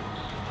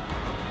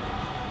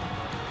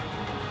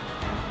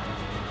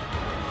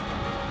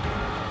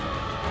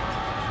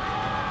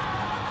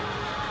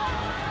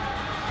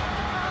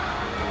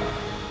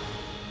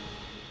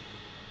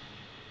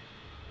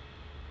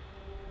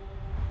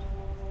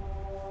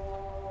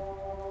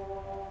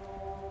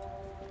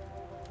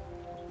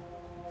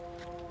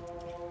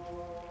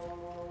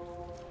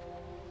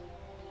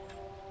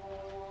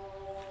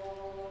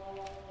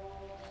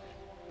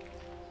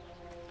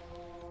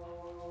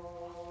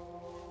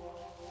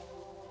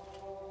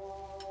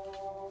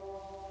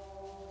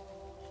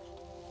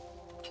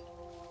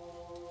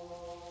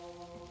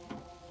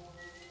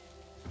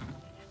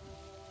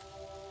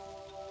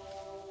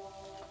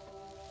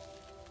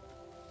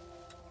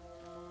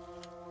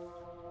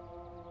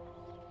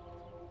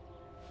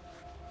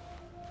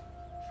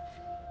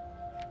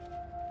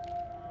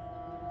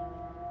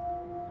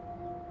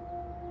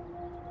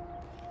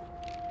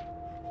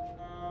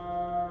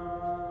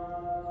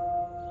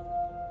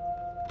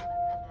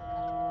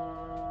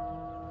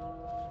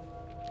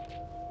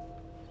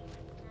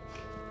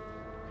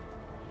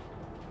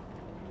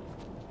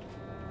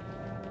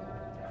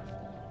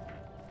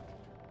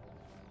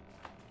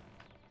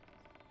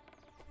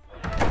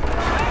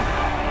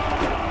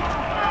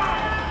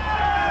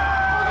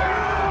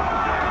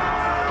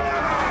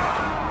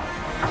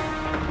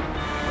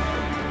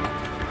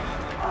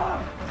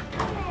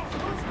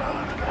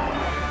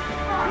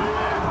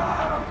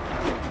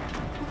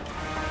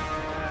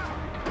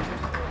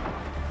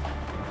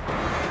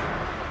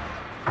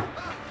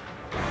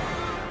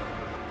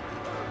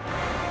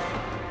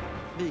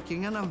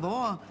 Vikingarna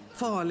var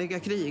farliga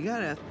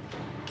krigare.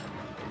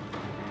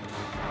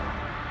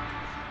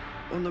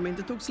 Om de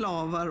inte tog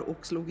slavar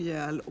och slog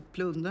ihjäl och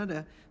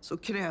plundrade så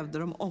krävde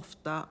de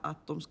ofta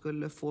att de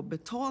skulle få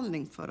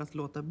betalning för att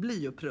låta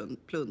bli att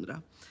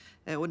plundra.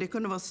 Och det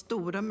kunde vara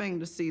stora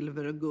mängder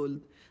silver och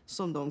guld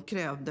som de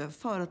krävde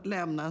för att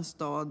lämna en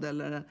stad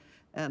eller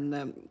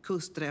en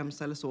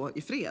kustremsa eller så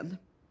i fred.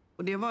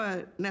 Och det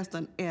var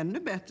nästan ännu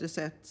bättre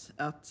sätt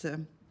att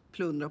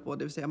plundra på,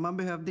 det vill säga man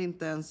behövde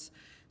inte ens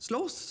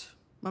slåss.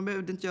 Man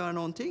behövde inte göra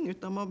någonting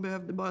utan man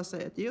behövde bara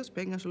säga att ge oss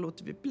pengar så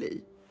låter vi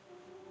bli.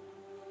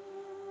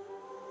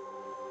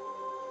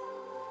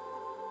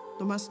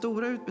 De här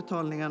stora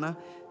utbetalningarna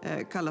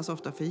kallas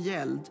ofta för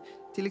gäld.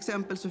 Till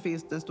exempel så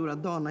finns den stora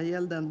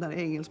danagälden där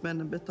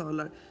engelsmännen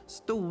betalar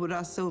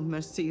stora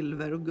summor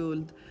silver och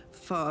guld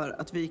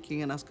för att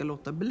vikingarna ska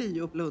låta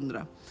bli att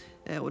plundra.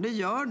 Och det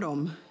gör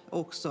de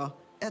också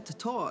ett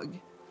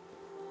tag.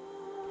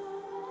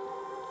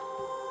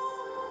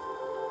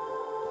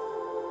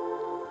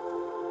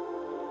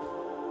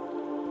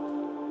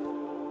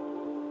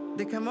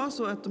 Det kan vara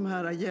så att de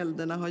här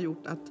gälderna har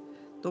gjort att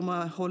de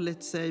har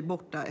hållit sig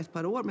borta ett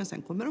par år, men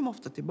sen kommer de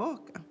ofta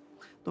tillbaka.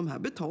 De här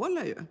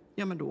betalar ju.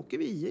 Ja, men då åker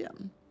vi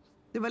igen.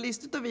 Det var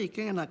listigt av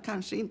vikingarna,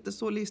 kanske inte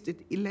så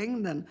listigt i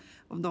längden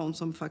av de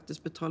som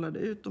faktiskt betalade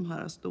ut de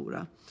här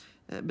stora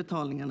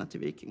betalningarna till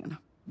vikingarna.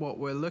 What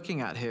we're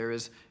looking at here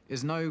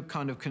is no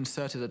kind of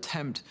concerted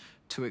attempt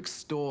to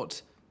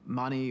extort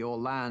money or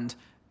land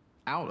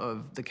out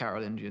of the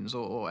Carolingians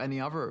or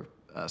any other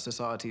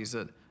societies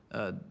that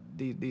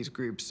these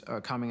groups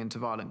are coming into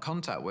violent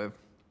contact with.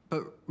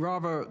 But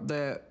rather,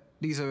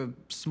 these are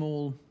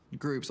small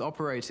groups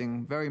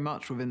operating very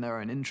much within their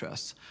own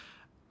interests.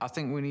 I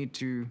think we need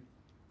to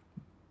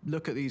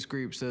look at these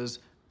groups as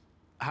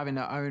having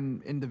their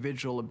own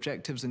individual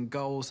objectives and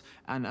goals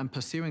and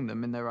pursuing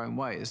them in their own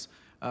ways,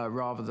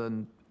 rather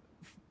than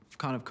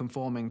kind of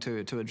conforming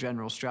to a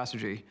general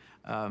strategy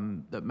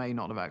that may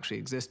not have actually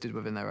existed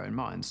within their own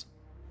minds.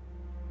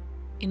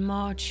 In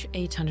March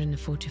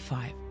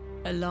 845,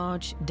 a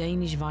large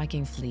Danish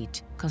Viking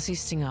fleet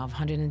consisting of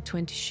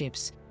 120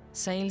 ships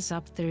sails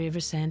up the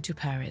River Seine to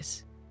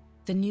Paris.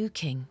 The new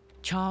king,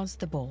 Charles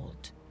the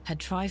Bald, had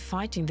tried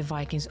fighting the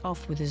Vikings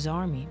off with his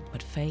army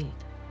but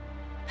failed.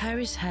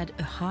 Paris had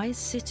a high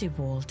city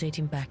wall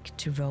dating back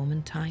to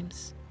Roman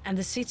times, and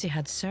the city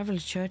had several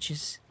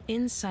churches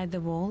inside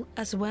the wall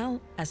as well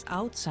as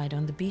outside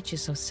on the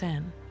beaches of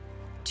Seine.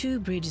 2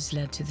 bridges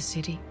led to the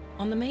city.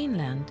 On the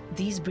mainland,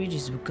 these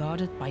bridges were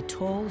guarded by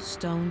tall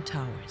stone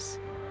towers.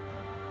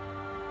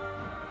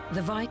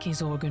 The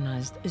Vikings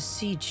organized a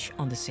siege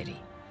on the city.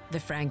 The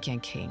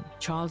Frankian king,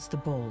 Charles the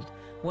Bold,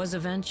 was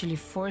eventually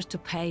forced to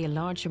pay a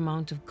large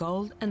amount of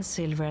gold and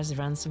silver as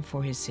ransom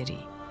for his city.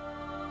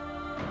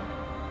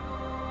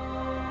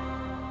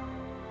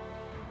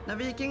 När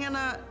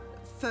vikingarna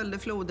följde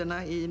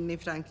floderna in i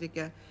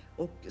Frankrike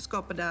och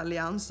skapade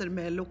allianser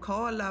med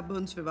lokala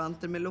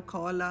bundsförvanter, med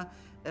lokala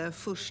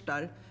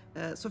furstar,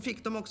 så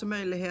fick de också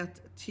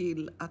möjlighet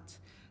till att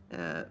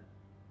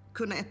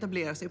kunna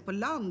etablera sig på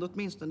land,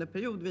 åtminstone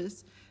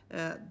periodvis.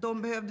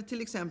 De behövde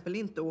till exempel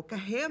inte åka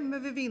hem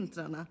över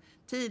vintrarna.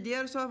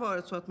 Tidigare så har det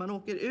varit så att man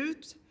åker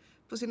ut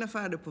på sina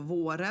färder på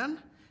våren.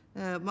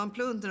 Man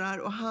plundrar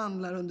och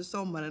handlar under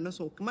sommaren och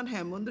så åker man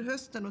hem under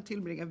hösten och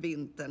tillbringar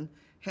vintern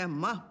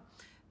hemma.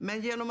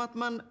 Men genom att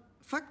man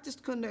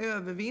faktiskt kunde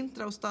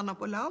övervintra och stanna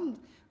på land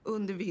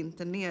under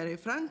vintern nere i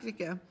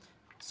Frankrike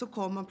så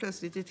kom man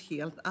plötsligt i ett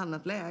helt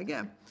annat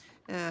läge.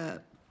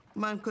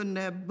 Man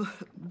kunde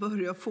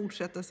börja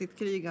fortsätta sitt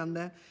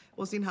krigande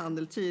och sin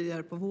handel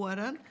tidigare på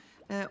våren.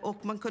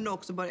 Och man kunde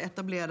också börja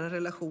etablera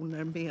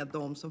relationer med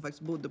de som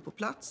faktiskt bodde på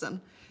platsen.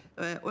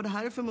 Och det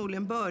här är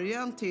förmodligen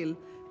början till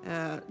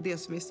det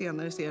som vi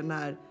senare ser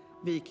när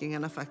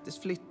vikingarna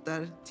faktiskt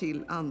flyttar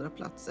till andra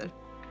platser.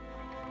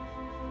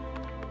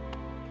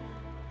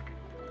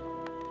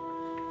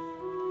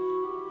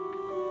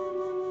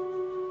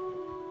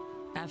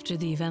 After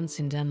the events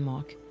in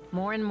Denmark,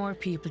 more and more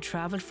people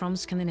traveled from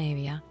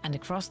Scandinavia and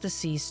across the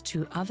seas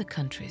to other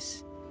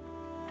countries.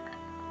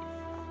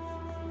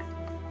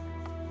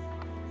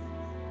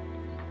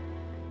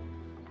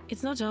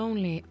 It's not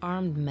only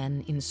armed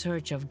men in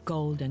search of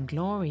gold and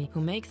glory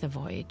who make the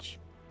voyage.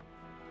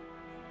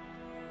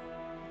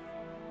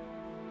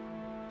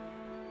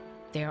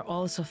 There are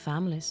also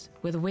families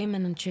with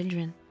women and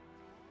children,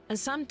 and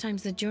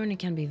sometimes the journey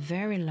can be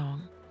very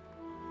long.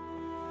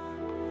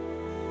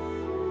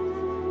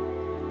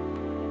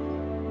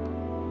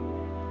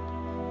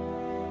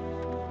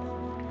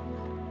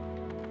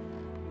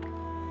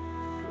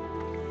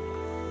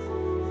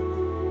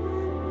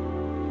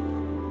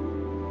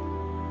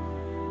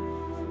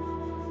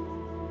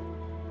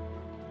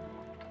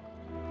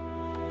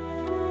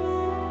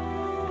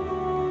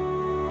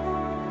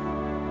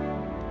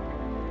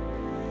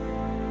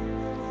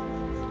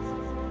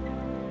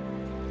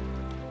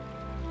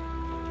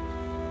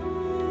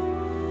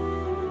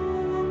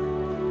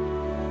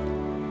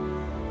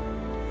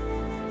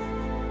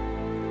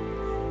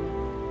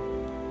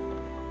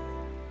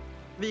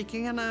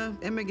 Vikingarna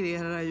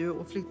emigrerar ju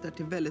och flyttar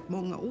till väldigt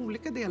många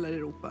olika delar i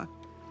Europa.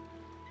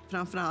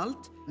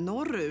 Framförallt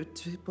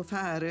norrut på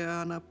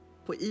Färöarna,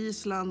 på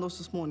Island och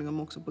så småningom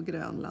också på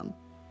Grönland.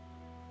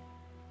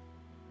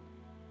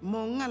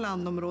 Många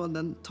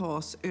landområden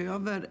tas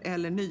över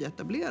eller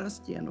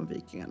nyetableras genom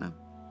vikingarna.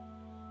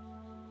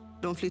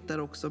 De flyttar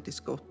också till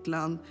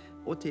Skottland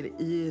och till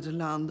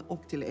Irland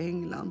och till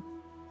England.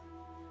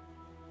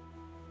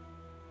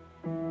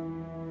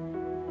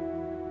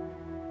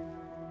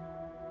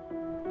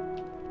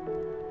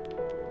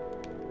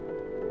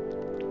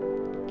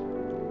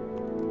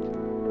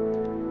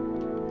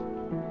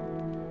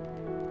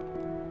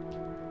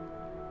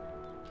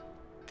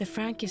 The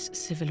Frankish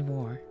Civil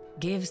War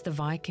gives the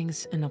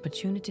Vikings an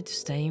opportunity to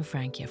stay in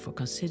Francia for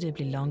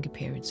considerably longer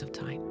periods of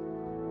time.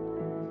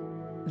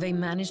 They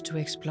manage to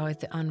exploit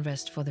the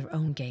unrest for their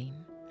own gain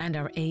and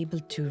are able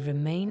to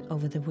remain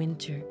over the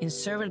winter in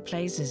several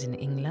places in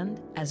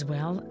England as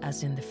well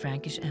as in the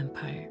Frankish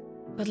Empire.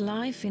 But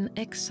life in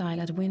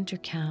exile at winter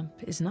camp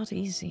is not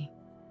easy.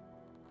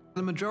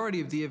 The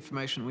majority of the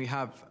information we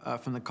have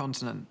from the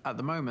continent at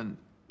the moment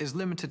is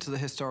limited to the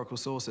historical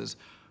sources.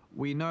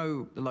 We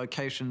know the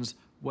locations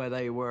where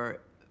they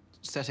were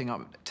setting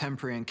up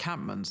temporary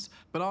encampments,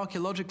 but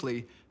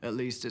archaeologically, at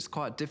least, it's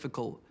quite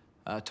difficult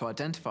to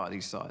identify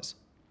these sites.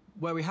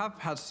 Where we have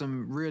had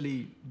some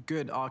really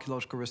good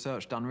archaeological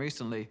research done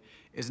recently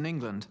is in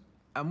England.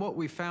 And what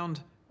we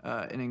found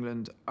in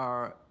England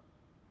are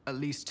at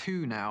least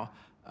two now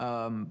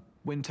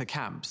winter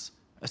camps.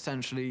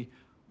 Essentially,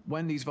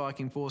 when these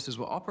Viking forces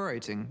were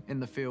operating in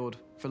the field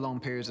for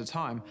long periods of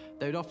time,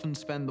 they would often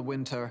spend the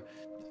winter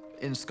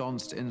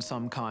ensconced in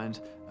some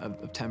kind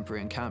of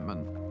temporary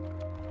encampment.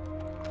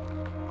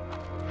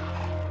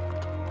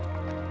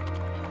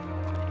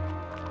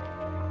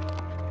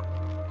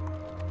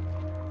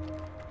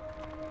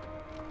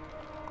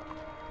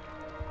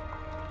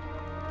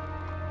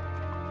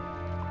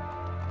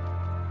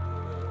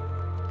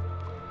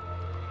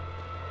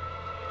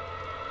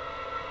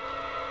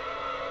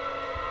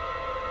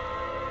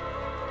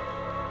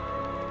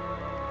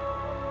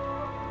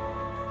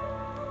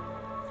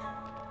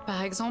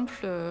 Par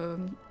exemple,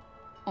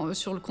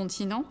 sur le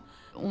continent,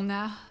 on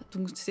a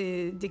donc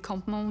des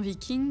campements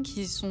vikings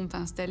qui sont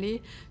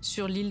installés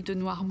sur l'île de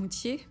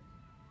Noirmoutier,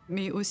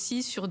 mais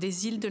aussi sur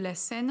des îles de la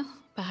Seine,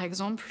 par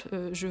exemple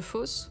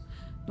Jeufosse,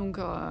 donc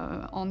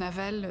en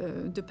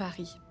aval de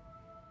Paris.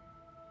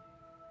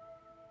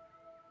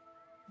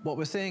 What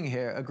we're seeing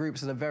here are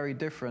groups that are very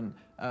different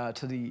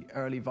to the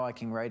early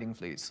Viking raiding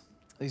fleets.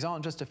 These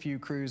aren't just a few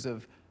crews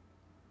of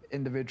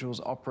individuals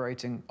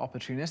operating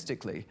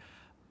opportunistically,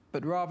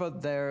 but rather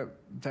they're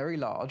very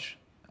large,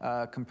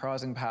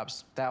 comprising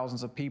perhaps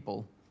thousands of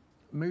people,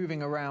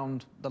 moving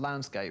around the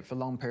landscape for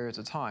long periods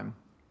of time.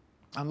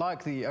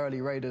 Unlike the early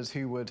raiders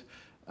who would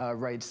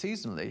raid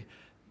seasonally,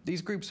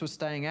 these groups were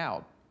staying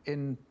out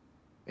in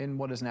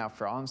what is now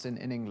France,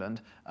 in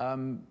England,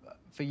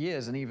 for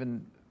years and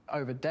even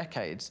over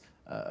decades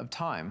of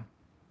time.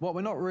 What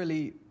we're not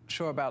really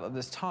sure about at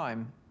this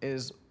time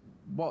is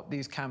what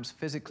these camps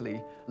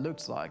physically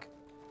looked like.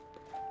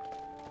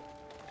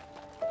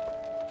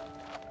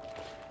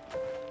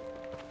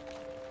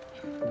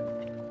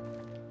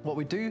 What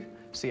we do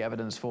see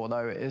evidence for,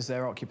 though, is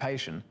their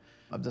occupation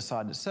of the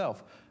site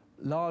itself,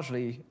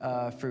 largely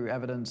through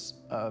evidence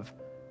of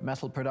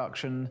metal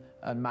production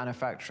and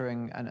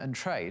manufacturing and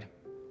trade.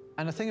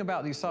 And the thing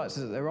about these sites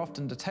is that they're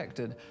often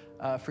detected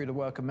through the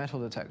work of metal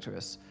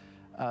detectorists.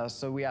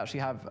 So we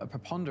actually have a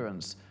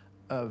preponderance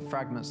of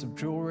fragments of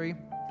jewelry,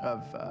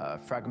 of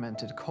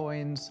fragmented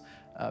coins,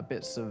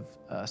 bits of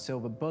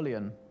silver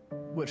bullion,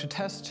 which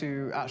attest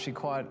to actually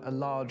quite a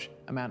large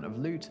amount of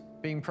loot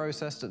being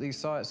processed at these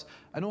sites,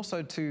 and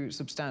also to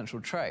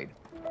substantial trade.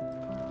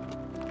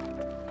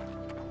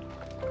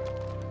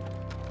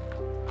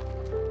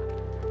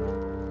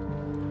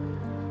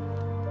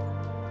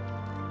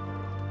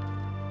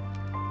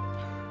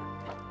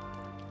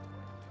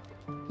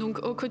 Donc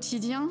au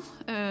quotidien,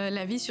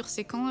 la vie sur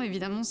ces camps,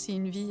 évidemment, c'est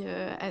une vie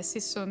assez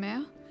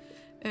sommaire.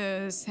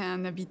 C'est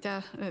un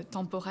habitat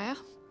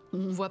temporaire. On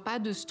ne voit pas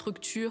de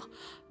structure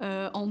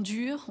en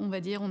dur, on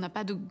va dire. On n'a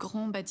pas de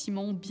grands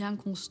bâtiments bien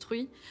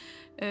construits.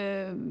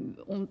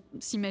 On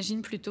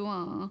s'imagine plutôt,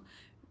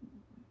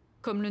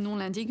 comme le nom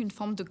l'indique, une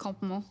forme de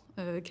campement,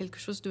 quelque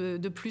chose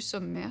de plus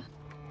sommaire.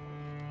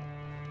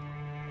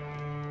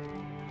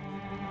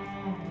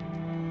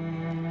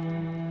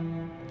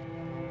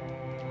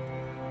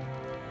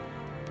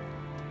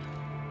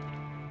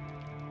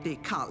 Det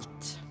är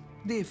kallt,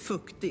 det är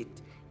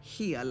fuktigt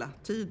hela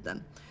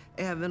tiden.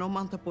 Även om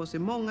man tar på sig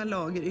många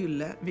lager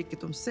ylle,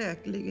 vilket de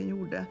säkerligen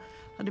gjorde,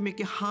 hade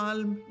mycket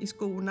halm i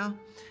skorna,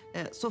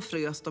 så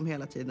frös de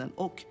hela tiden.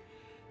 Och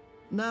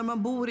när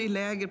man bor i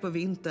läger på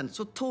vintern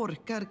så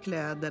torkar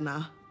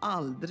kläderna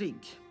aldrig.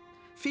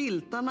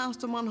 Filtarna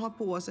som man har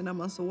på sig när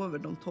man sover,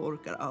 de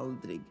torkar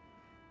aldrig.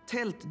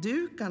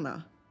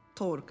 Tältdukarna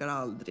torkar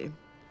aldrig.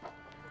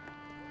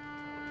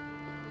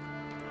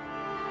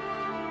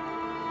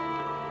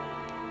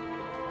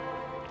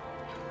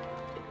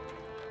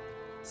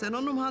 Sen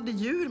om de hade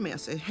djur med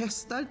sig,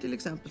 hästar till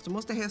exempel, så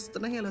måste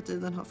hästarna hela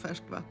tiden ha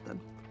färskvatten.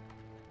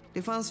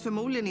 Det fanns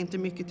förmodligen inte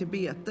mycket till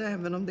bete,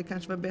 även om det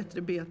kanske var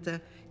bättre bete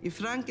i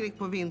Frankrike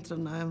på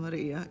vintrarna än vad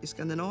det är i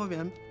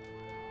Skandinavien.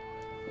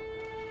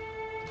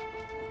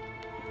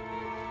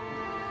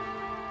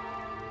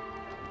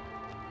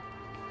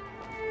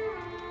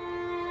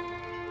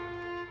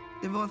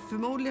 Det var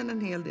förmodligen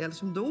en hel del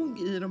som dog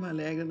i de här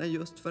lägren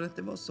just för att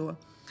det var så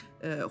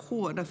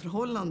hårda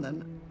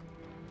förhållanden.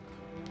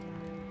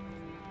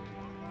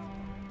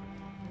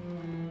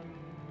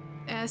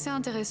 Assez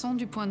intéressant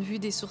du point de vue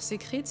des sources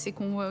écrites, c'est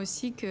qu'on voit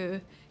aussi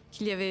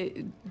qu'il y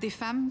avait des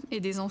femmes et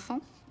des enfants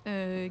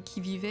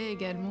qui vivaient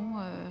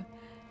également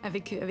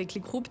avec les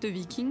groupes de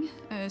Vikings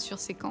sur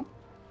ces camps.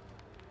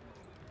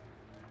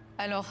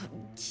 Alors,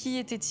 qui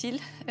étaient-ils?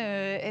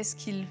 Est-ce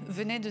qu'ils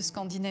venaient de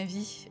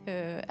Scandinavie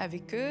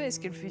avec eux? Est-ce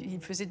qu'ils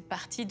faisaient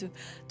partie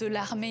de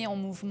l'armée en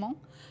mouvement?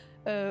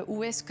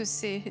 Ou est-ce que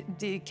c'est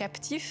des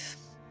captifs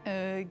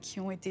qui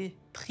ont été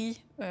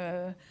pris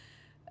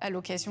à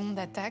l'occasion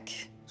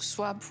d'attaques,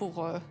 soit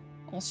pour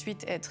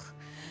ensuite être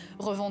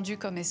revendus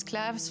comme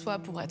esclaves, soit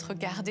pour être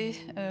gardés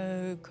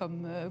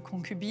comme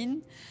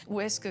concubines, ou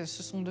est-ce que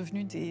ce sont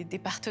devenus des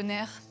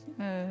partenaires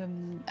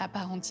à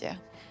part entière?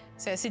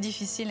 C'est assez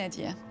difficile à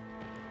dire.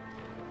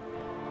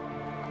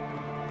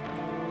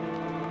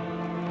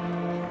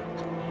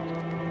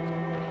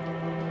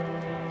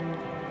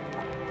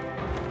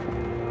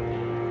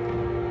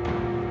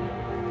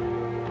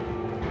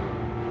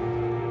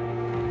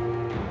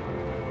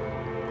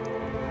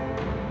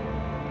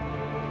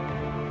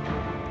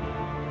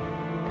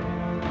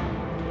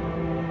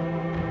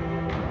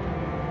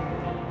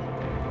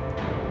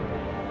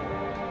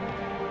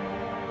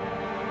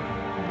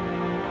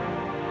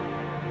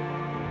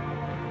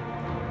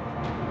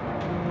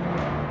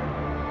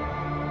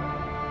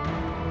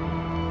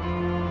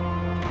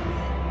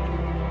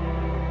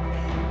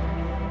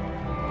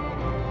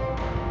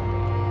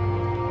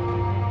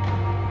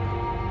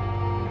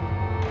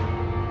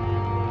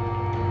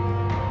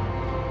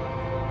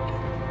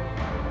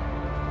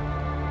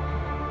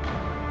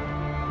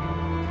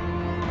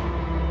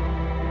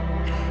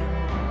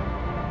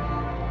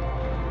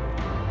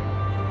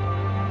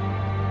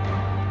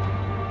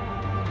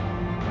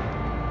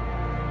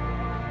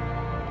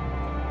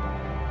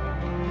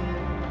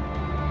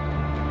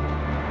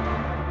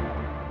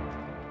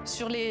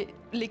 sur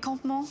les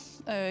campements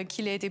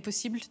qu'il a été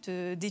possible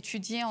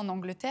d'étudier en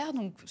Angleterre,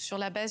 donc sur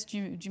la base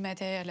du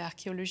matériel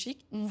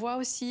archéologique, on voit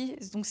aussi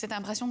donc, cette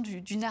impression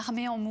d'une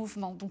armée en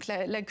mouvement, donc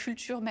la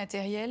culture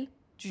matérielle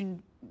d'une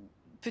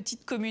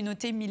petite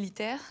communauté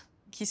militaire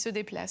qui se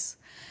déplace.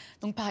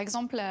 Donc, par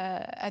exemple,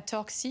 à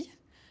Torksey,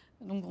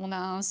 donc on a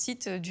un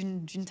site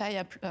d'une taille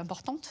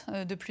importante,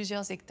 de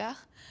plusieurs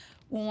hectares,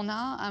 où on a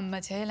un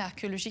matériel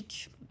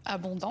archéologique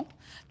abondant,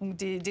 donc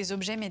des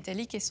objets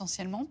métalliques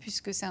essentiellement,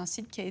 puisque c'est un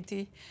site qui a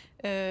été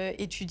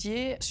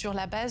étudié sur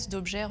la base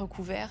d'objets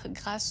recouverts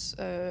grâce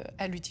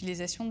à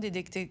l'utilisation des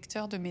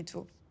détecteurs de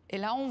métaux. Et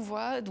là, on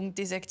voit donc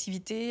des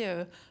activités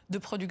de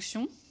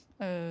production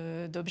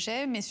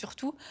d'objets, mais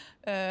surtout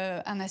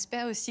un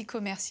aspect aussi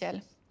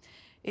commercial.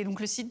 Et donc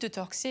le site de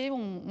Torksey,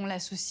 on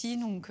l'associe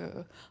donc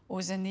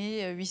aux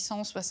années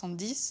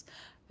 870,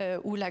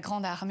 où la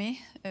Grande Armée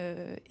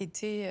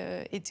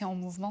était en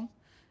mouvement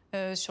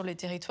sur les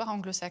territoires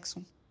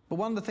anglo-saxons. But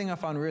one of the things I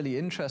find really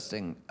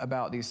interesting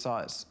about these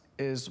sites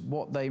is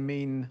what they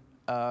mean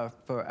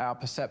for our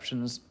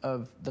perceptions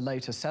of the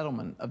later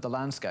settlement of the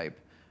landscape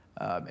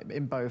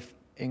in both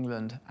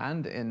England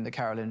and in the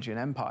Carolingian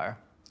Empire.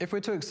 If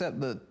we're to accept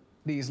that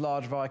these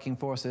large Viking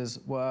forces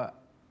were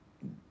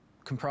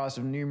comprised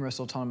of numerous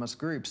autonomous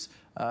groups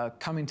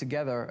coming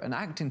together and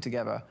acting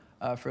together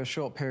for a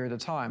short period of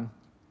time,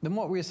 then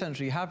what we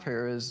essentially have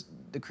here is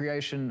the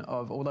creation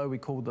of, although we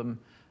call them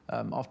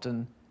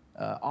often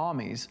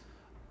armies,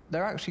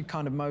 they're actually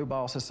kind of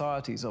mobile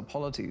societies or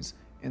polities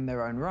in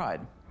their own right.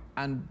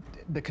 And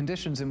the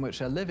conditions in which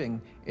they're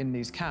living in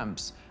these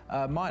camps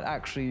might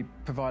actually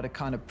provide a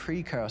kind of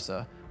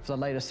precursor for the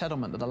later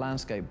settlement of the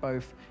landscape,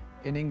 both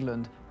in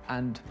England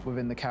and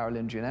within the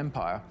Carolingian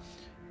Empire,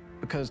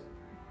 because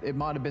it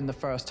might have been the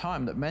first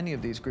time that many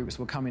of these groups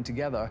were coming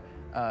together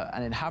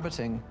and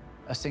inhabiting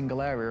a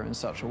single area in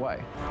such a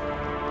way.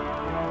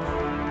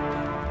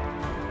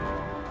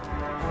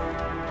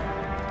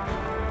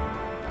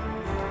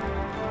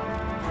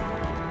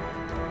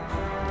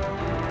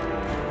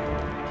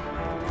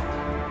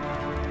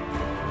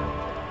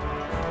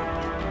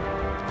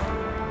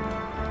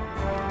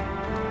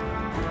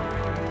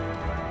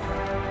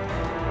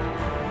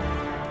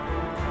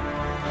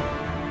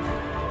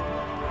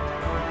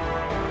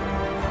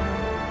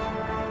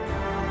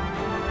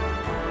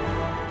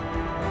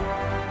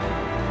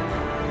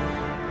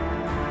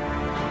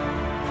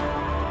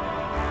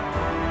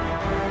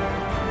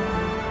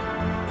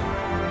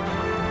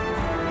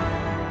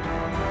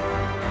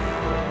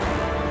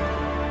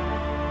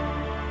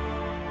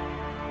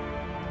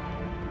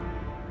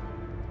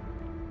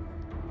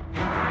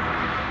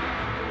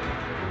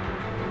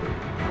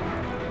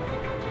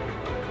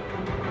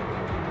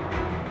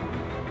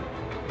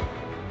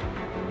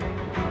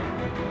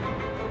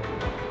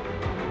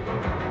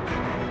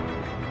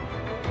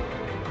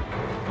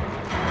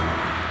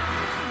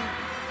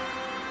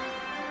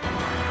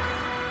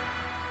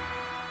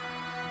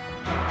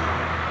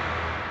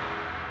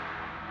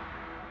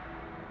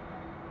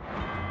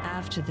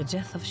 After the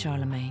death of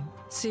Charlemagne,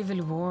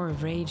 civil war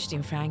raged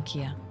in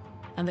Francia,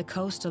 and the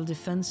coastal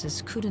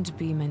defenses couldn't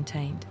be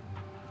maintained.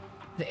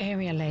 The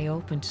area lay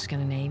open to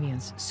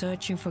Scandinavians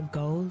searching for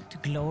gold,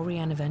 glory,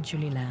 and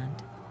eventually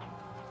land.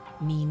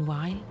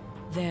 Meanwhile,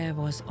 there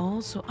was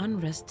also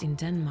unrest in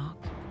Denmark.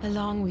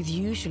 Along with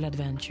usual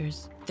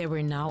adventures, there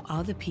were now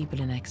other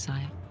people in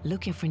exile,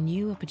 looking for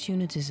new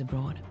opportunities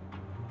abroad.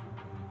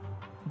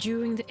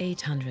 During the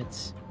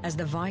 800s, as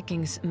the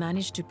Vikings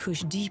managed to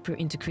push deeper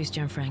into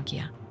Christian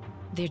Francia,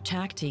 their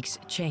tactics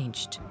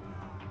changed.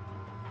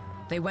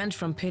 They went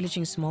from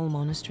pillaging small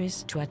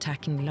monasteries to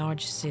attacking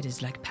large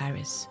cities like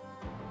Paris.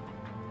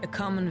 A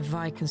common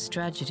Viking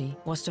strategy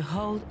was to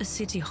hold a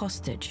city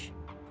hostage,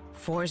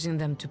 forcing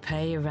them to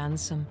pay a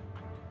ransom,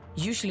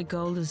 usually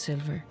gold and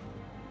silver.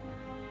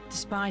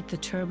 Despite the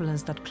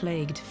turbulence that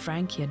plagued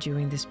Francia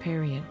during this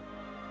period,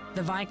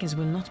 the Vikings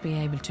will not be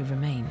able to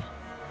remain.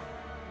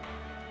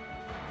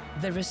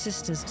 The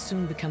resistance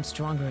soon becomes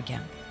stronger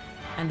again,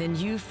 and the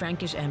new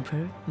Frankish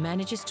emperor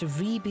manages to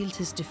rebuild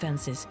his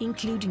defenses,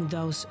 including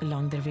those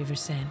along the River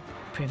Seine,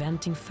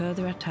 preventing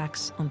further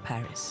attacks on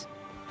Paris.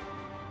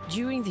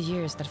 During the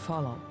years that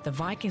follow, the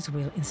Vikings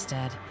will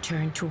instead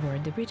turn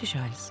toward the British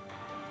Isles.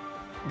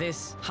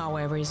 This,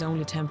 however, is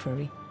only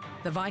temporary.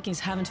 The Vikings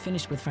haven't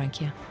finished with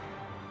Francia.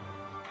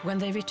 When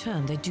they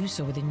return, they do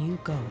so with a new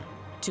goal: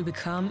 to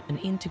become an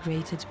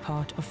integrated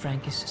part of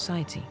Frankish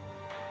society.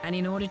 And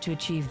in order to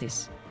achieve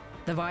this,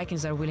 the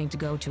Vikings are willing to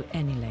go to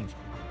any length.